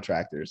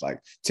contractors,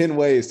 like 10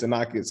 ways to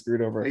not get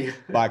screwed over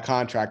by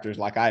contractors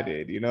like I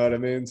did. You know what I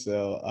mean?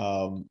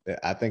 So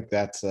I think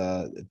that's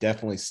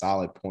definitely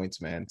solid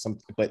points, man.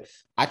 But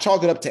I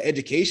chalk it up to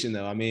education,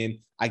 though. I mean,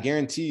 I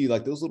guarantee you,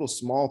 like those little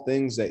small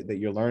things that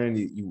you're learning,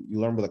 you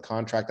learn with a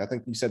contract. I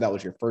think you said that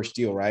was your first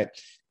deal, right?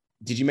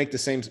 Did you make the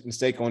same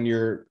mistake on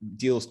your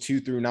deals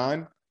 2 through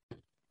 9?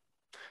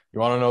 You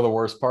want to know the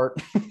worst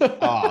part?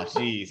 Oh,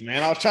 geez,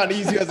 man. I was trying to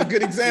use you as a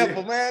good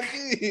example, man.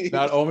 Jeez.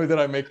 Not only did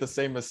I make the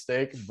same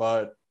mistake,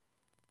 but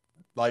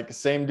like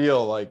same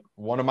deal. Like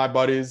one of my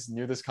buddies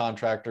knew this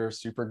contractor,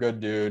 super good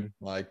dude.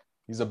 Like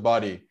he's a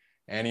buddy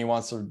and he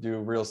wants to do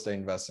real estate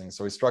investing.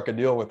 So he struck a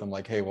deal with him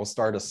like, hey, we'll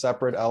start a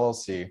separate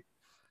LLC.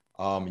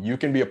 You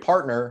can be a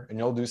partner and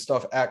you'll do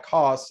stuff at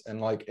cost. And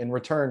like in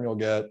return, you'll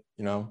get,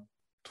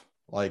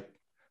 like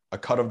a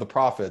cut of the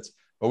profits.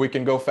 But we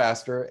can go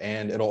faster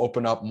and it'll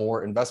open up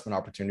more investment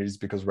opportunities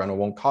because rental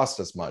won't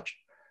cost as much.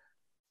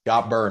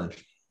 Got burned.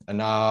 And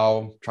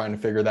now trying to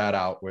figure that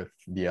out with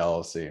the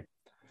LLC.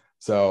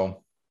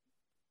 So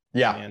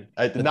yeah,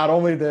 not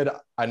only did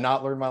I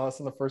not learn my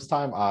lesson the first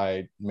time,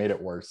 I made it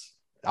worse.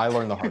 I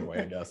learned the hard way,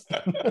 I guess.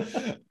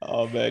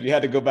 Oh man, you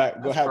had to go back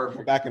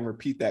and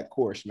repeat that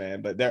course,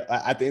 man. But they're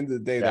at the end of the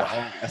day, they're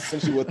all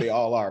essentially what they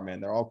all are,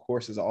 man. They're all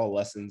courses, all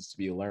lessons to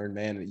be learned,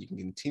 man. And you can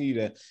continue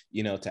to,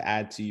 to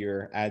add to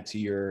your,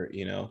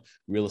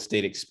 real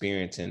estate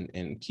experience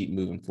and keep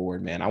moving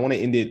forward, man. I want to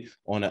end it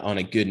on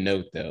a good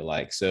note though.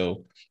 Like,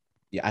 so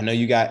yeah, I know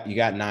you got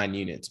 9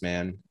 units,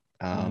 man.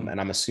 And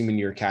I'm assuming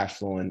you're cash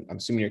flowing. I'm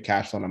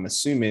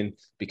assuming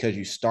because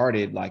you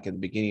started like at the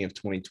beginning of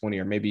 2020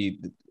 or maybe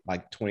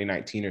like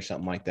 2019 or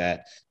something like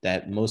that,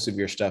 that most of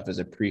your stuff is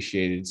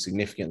appreciated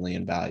significantly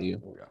in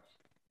value. Oh,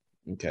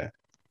 yeah. Okay.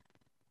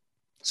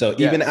 So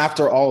even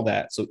after all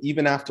that,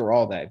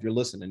 if you're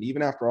listening,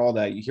 even after all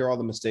that, you hear all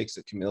the mistakes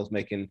that Camille's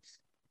making,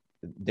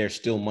 there's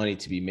still money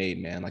to be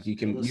made, man. Like you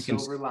can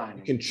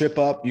trip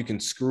up, you can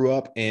screw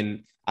up.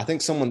 And I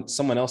think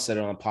someone else said it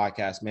on a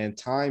podcast, man,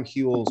 time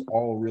heals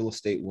all real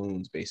estate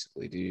wounds,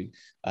 basically, dude.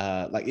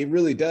 Like it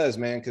really does,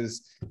 man.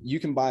 Cause you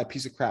can buy a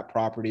piece of crap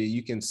property.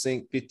 You can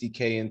sink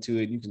 50K into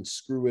it. You can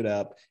screw it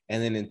up.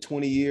 And then in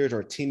 20 years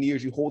or 10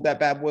 years, you hold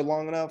that bad boy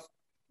long enough,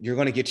 you're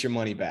going to get your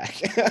money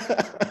back.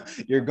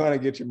 You're going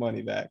to get your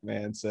money back,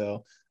 man.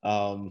 So,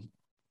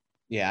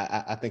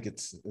 yeah, I think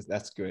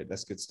that's good.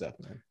 That's good stuff,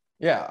 man.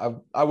 Yeah,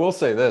 I will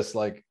say this,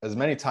 like as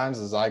many times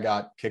as I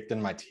got kicked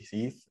in my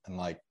teeth and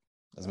like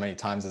as many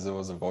times as it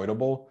was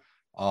avoidable,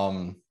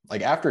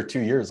 like after 2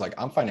 years, like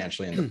I'm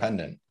financially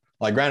independent.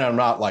 Like granted, I'm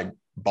not like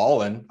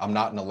balling, I'm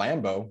not in a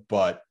Lambo,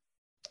 but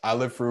I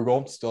live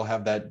frugal, still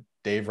have that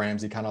Dave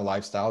Ramsey kind of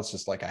lifestyle. It's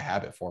just like a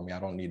habit for me. I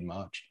don't need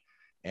much.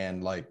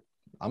 And like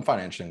I'm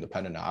financially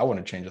independent now. I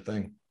wouldn't change a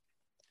thing.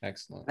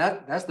 Excellent.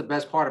 That's the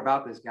best part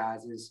about this,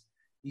 guys, is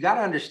you got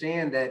to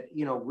understand that,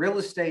 real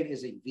estate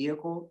is a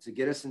vehicle to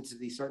get us into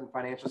these certain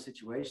financial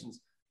situations,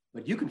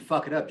 but you can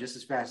fuck it up just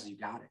as fast as you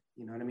got it.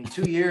 You know what I mean?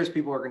 2 years,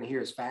 people are going to hear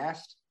is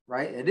fast,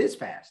 right? It is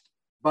fast.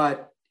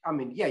 But I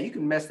mean, yeah, you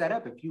can mess that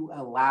up if you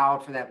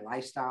allowed for that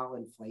lifestyle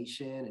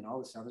inflation and all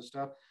this other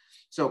stuff.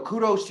 So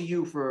kudos to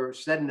you for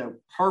setting a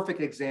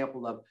perfect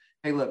example of,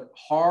 hey, look,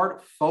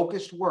 hard,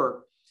 focused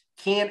work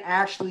can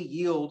actually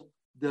yield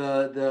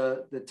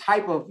the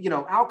type of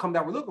outcome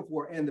that we're looking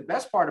for. And the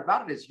best part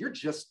about it is you're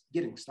just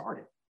getting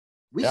started.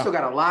 We still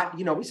got a lot,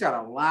 we still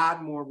got a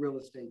lot more real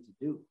estate to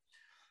do.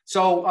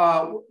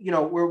 So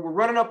we're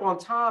running up on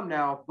time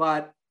now,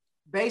 but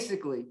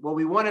basically what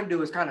we want to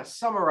do is kind of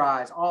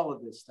summarize all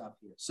of this stuff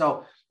here.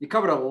 So you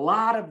covered a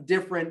lot of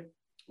different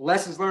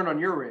lessons learned on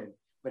your end,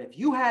 but if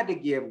you had to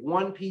give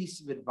one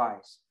piece of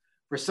advice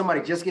for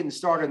somebody just getting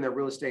started in their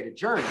real estate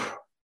journey,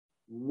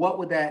 what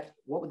would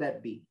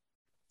that be?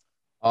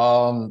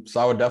 So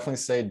I would definitely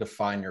say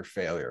define your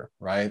failure,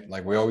 right?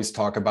 Like we always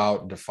talk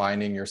about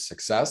defining your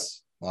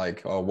success.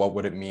 Like, what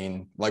would it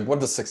mean? Like, what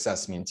does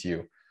success mean to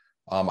you?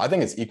 I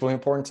think it's equally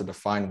important to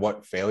define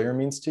what failure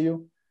means to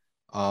you.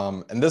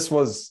 And this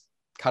was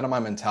kind of my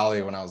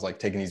mentality when I was like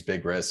taking these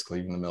big risks,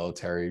 leaving the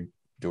military,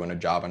 doing a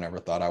job I never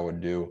thought I would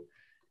do.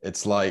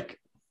 It's like,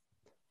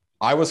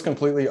 I was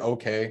completely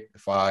okay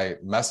if I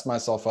messed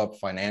myself up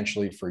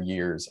financially for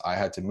years. I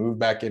had to move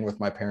back in with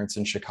my parents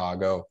in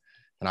Chicago.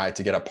 And I had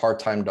to get a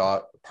part-time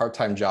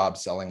job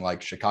selling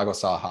like Chicago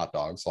style hot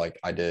dogs like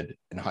I did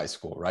in high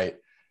school, right?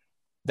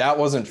 That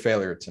wasn't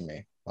failure to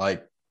me.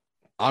 Like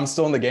I'm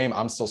still in the game.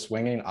 I'm still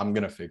swinging. I'm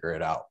going to figure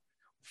it out.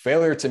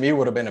 Failure to me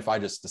would have been if I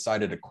just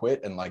decided to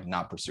quit and like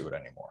not pursue it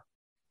anymore.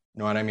 You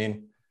know what I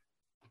mean?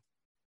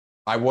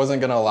 I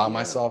wasn't going to allow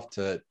myself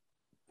to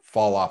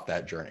fall off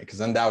that journey, because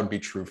then that would be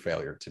true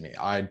failure to me.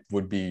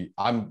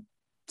 I'm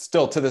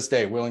still to this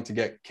day willing to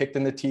get kicked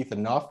in the teeth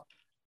enough,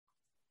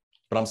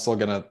 but I'm still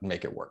going to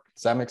make it work.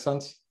 Does that make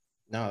sense?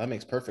 No, that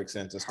makes perfect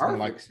sense. It's kind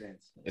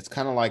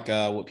of like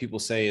what people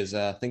say is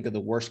think of the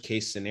worst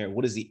case scenario.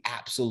 What is the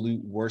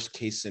absolute worst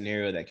case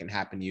scenario that can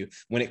happen to you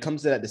when it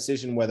comes to that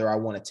decision, whether I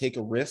want to take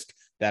a risk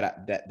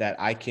that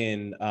I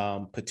can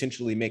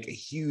potentially make a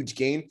huge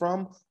gain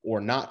from, or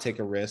not take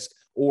a risk,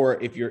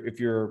 or if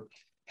you're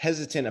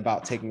hesitant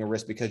about taking a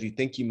risk because you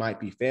think you might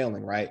be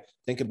failing, right?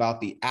 Think about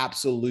the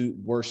absolute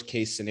worst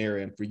case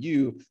scenario. And for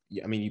you,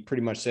 I mean, you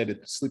pretty much said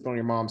it, sleep on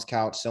your mom's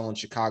couch, selling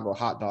Chicago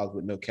hot dogs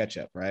with no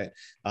ketchup, right?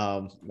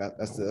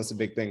 That's a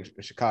big thing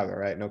in Chicago,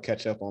 right? No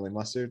ketchup, only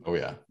mustard. Oh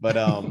yeah. But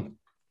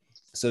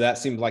so that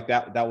seems like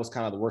that was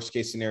kind of the worst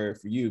case scenario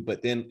for you.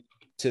 But then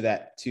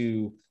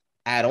to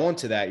add on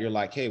to that, you're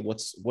like, hey,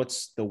 what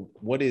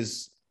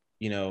is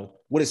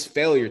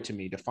failure to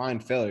me? Define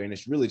failure. And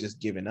it's really just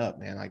giving up,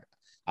 man. Like,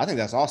 I think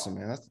that's awesome,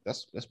 man.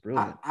 That's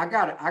brilliant. I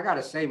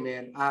gotta say,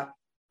 man,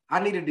 I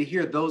needed to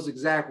hear those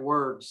exact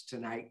words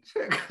tonight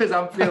because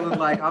I'm feeling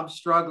like I'm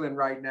struggling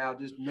right now,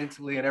 just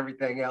mentally and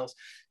everything else,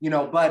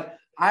 but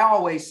I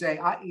always say,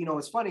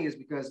 what's funny is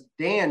because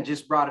Dan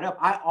just brought it up.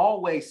 I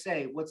always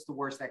say, what's the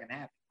worst that can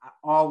happen? I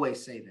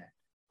always say that,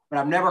 but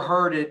I've never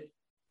heard it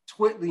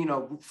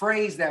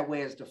phrased that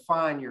way, as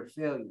define your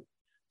failure.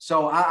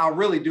 So I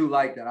really do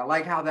like that. I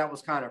like how that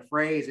was kind of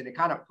phrased, and it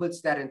kind of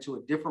puts that into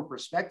a different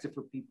perspective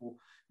for people,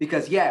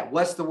 because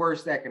what's the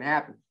worst that can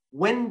happen?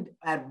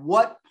 At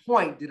what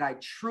point did I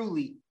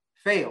truly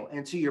fail?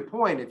 And to your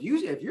point, if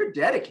you're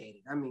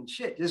dedicated, I mean,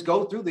 shit, just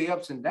go through the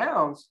ups and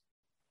downs,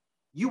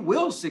 you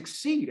will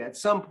succeed at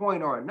some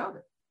point or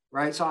another,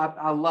 right? So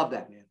I love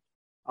that, man.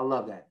 I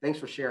love that. Thanks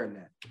for sharing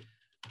that.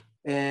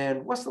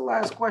 And what's the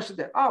last question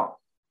there? Oh,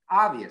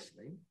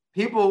 obviously,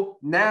 people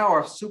now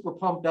are super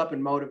pumped up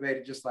and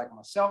motivated, just like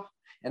myself,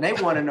 and they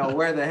want to know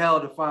where the hell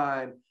to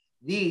find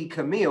the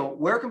Camille.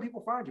 Where can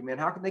people find you, man?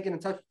 How can they get in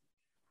touch?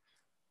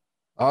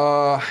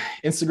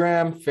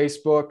 Instagram,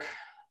 Facebook.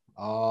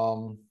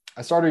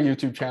 I started a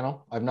YouTube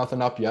channel. I have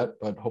nothing up yet,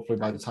 but hopefully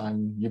by the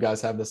time you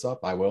guys have this up,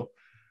 I will.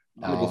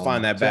 I'm gonna go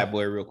find that bad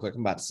boy real quick.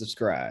 I'm about to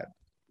subscribe.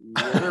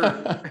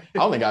 I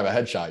don't think I have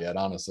a headshot yet.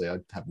 Honestly, I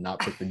have not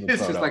picked a good photo.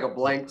 It's just like a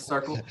blank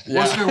circle.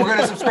 Yeah. We're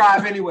gonna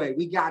subscribe anyway.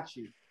 We got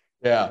you.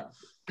 Yeah.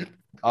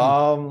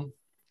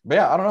 But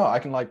yeah, I don't know. I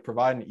can like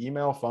provide an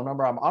email, phone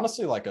number. I'm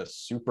honestly like a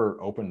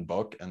super open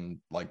book. And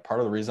like part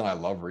of the reason I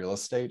love real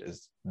estate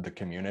is the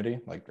community.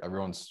 Like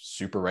everyone's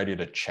super ready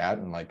to chat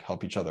and like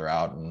help each other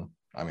out. And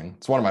I mean,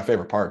 it's one of my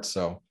favorite parts.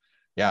 So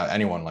yeah,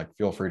 anyone, like,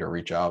 feel free to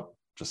reach out,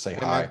 just say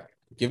hi. Man.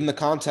 Give them the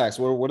contacts.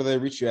 Where do they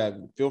reach you at?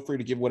 Feel free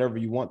to give whatever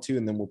you want to,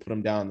 and then we'll put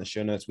them down in the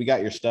show notes. We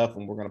got your stuff,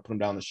 and we're going to put them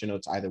down in the show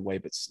notes either way.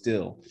 But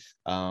still,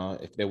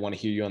 if they want to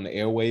hear you on the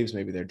airwaves,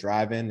 maybe they're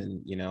driving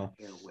and,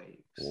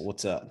 airwaves. Well,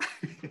 what's up?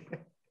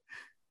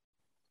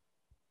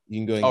 You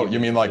can go ahead. Oh, you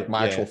mean like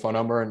my actual phone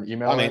number and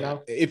email right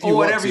now? If you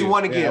whatever you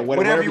want to give,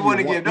 whatever you want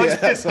to give.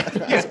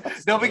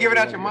 Don't be giving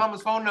out your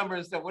mama's phone number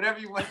and stuff. Whatever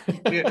you want to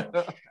give.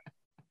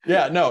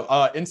 Yeah, no.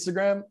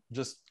 Instagram,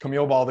 just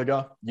Camille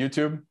Baldiga.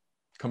 YouTube,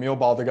 Camille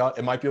Baldiga.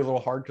 It might be a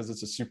little hard because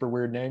it's a super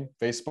weird name.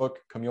 Facebook,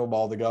 Camille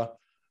Baldiga.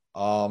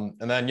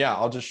 And then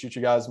I'll just shoot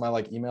you guys my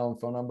like email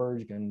and phone number.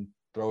 You can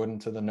throw it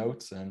into the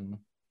notes, and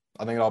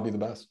I think it'll be the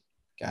best.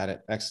 Got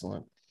it.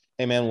 Excellent.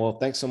 Hey man, well,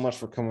 thanks so much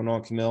for coming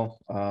on, Camille.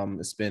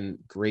 It's been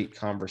great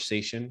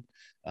conversation.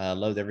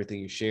 Loved everything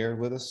you shared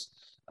with us.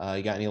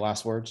 You got any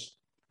last words?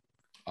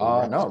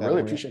 No,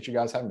 really appreciate you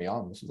guys having me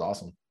on. This was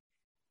awesome.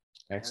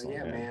 Excellent.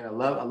 Yeah, man. I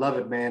love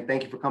it, man.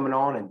 Thank you for coming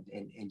on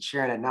and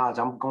sharing that knowledge.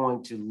 I'm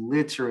going to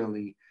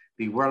literally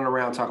be running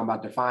around talking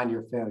about define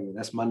your failure.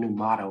 That's my new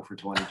motto for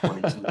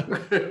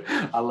 2022.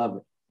 I love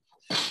it.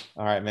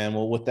 All right, man.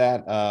 Well, with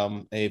that,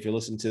 hey, if you're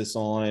listening to this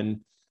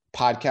on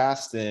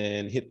podcast,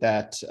 and hit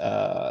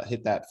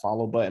that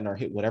follow button, or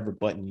hit whatever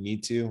button you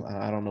need to.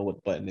 I don't know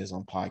what button is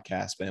on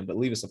podcast, man, but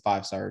leave us a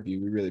 5-star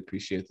review. We really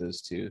appreciate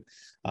those too.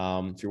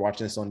 If you're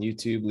watching this on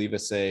YouTube, leave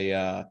us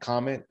a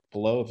comment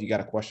below. If you got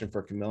a question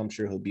for Camille, I'm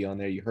sure he'll be on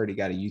there. You heard he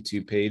got a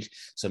YouTube page,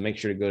 so make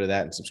sure to go to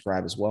that and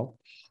subscribe as well.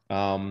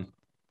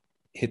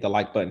 Hit the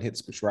like button, hit the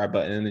subscribe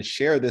button, and then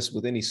share this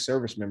with any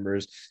service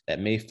members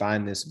that may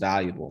find this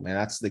valuable, man.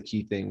 That's the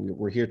key thing.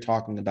 We're here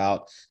talking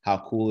about how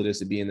cool it is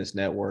to be in this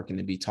network and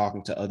to be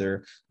talking to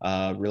other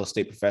real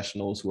estate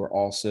professionals who are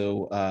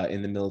also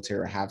in the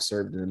military or have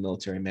served in the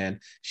military, man.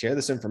 Share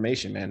this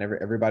information, man.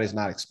 Everybody's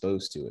not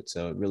exposed to it,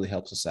 so it really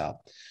helps us out.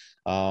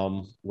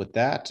 With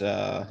that, you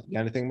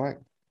got anything, Mike?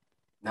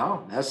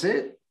 No, that's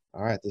it.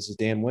 All right, this is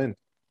Dan Wynn.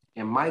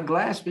 And Mike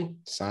Glaspie.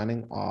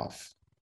 Signing off.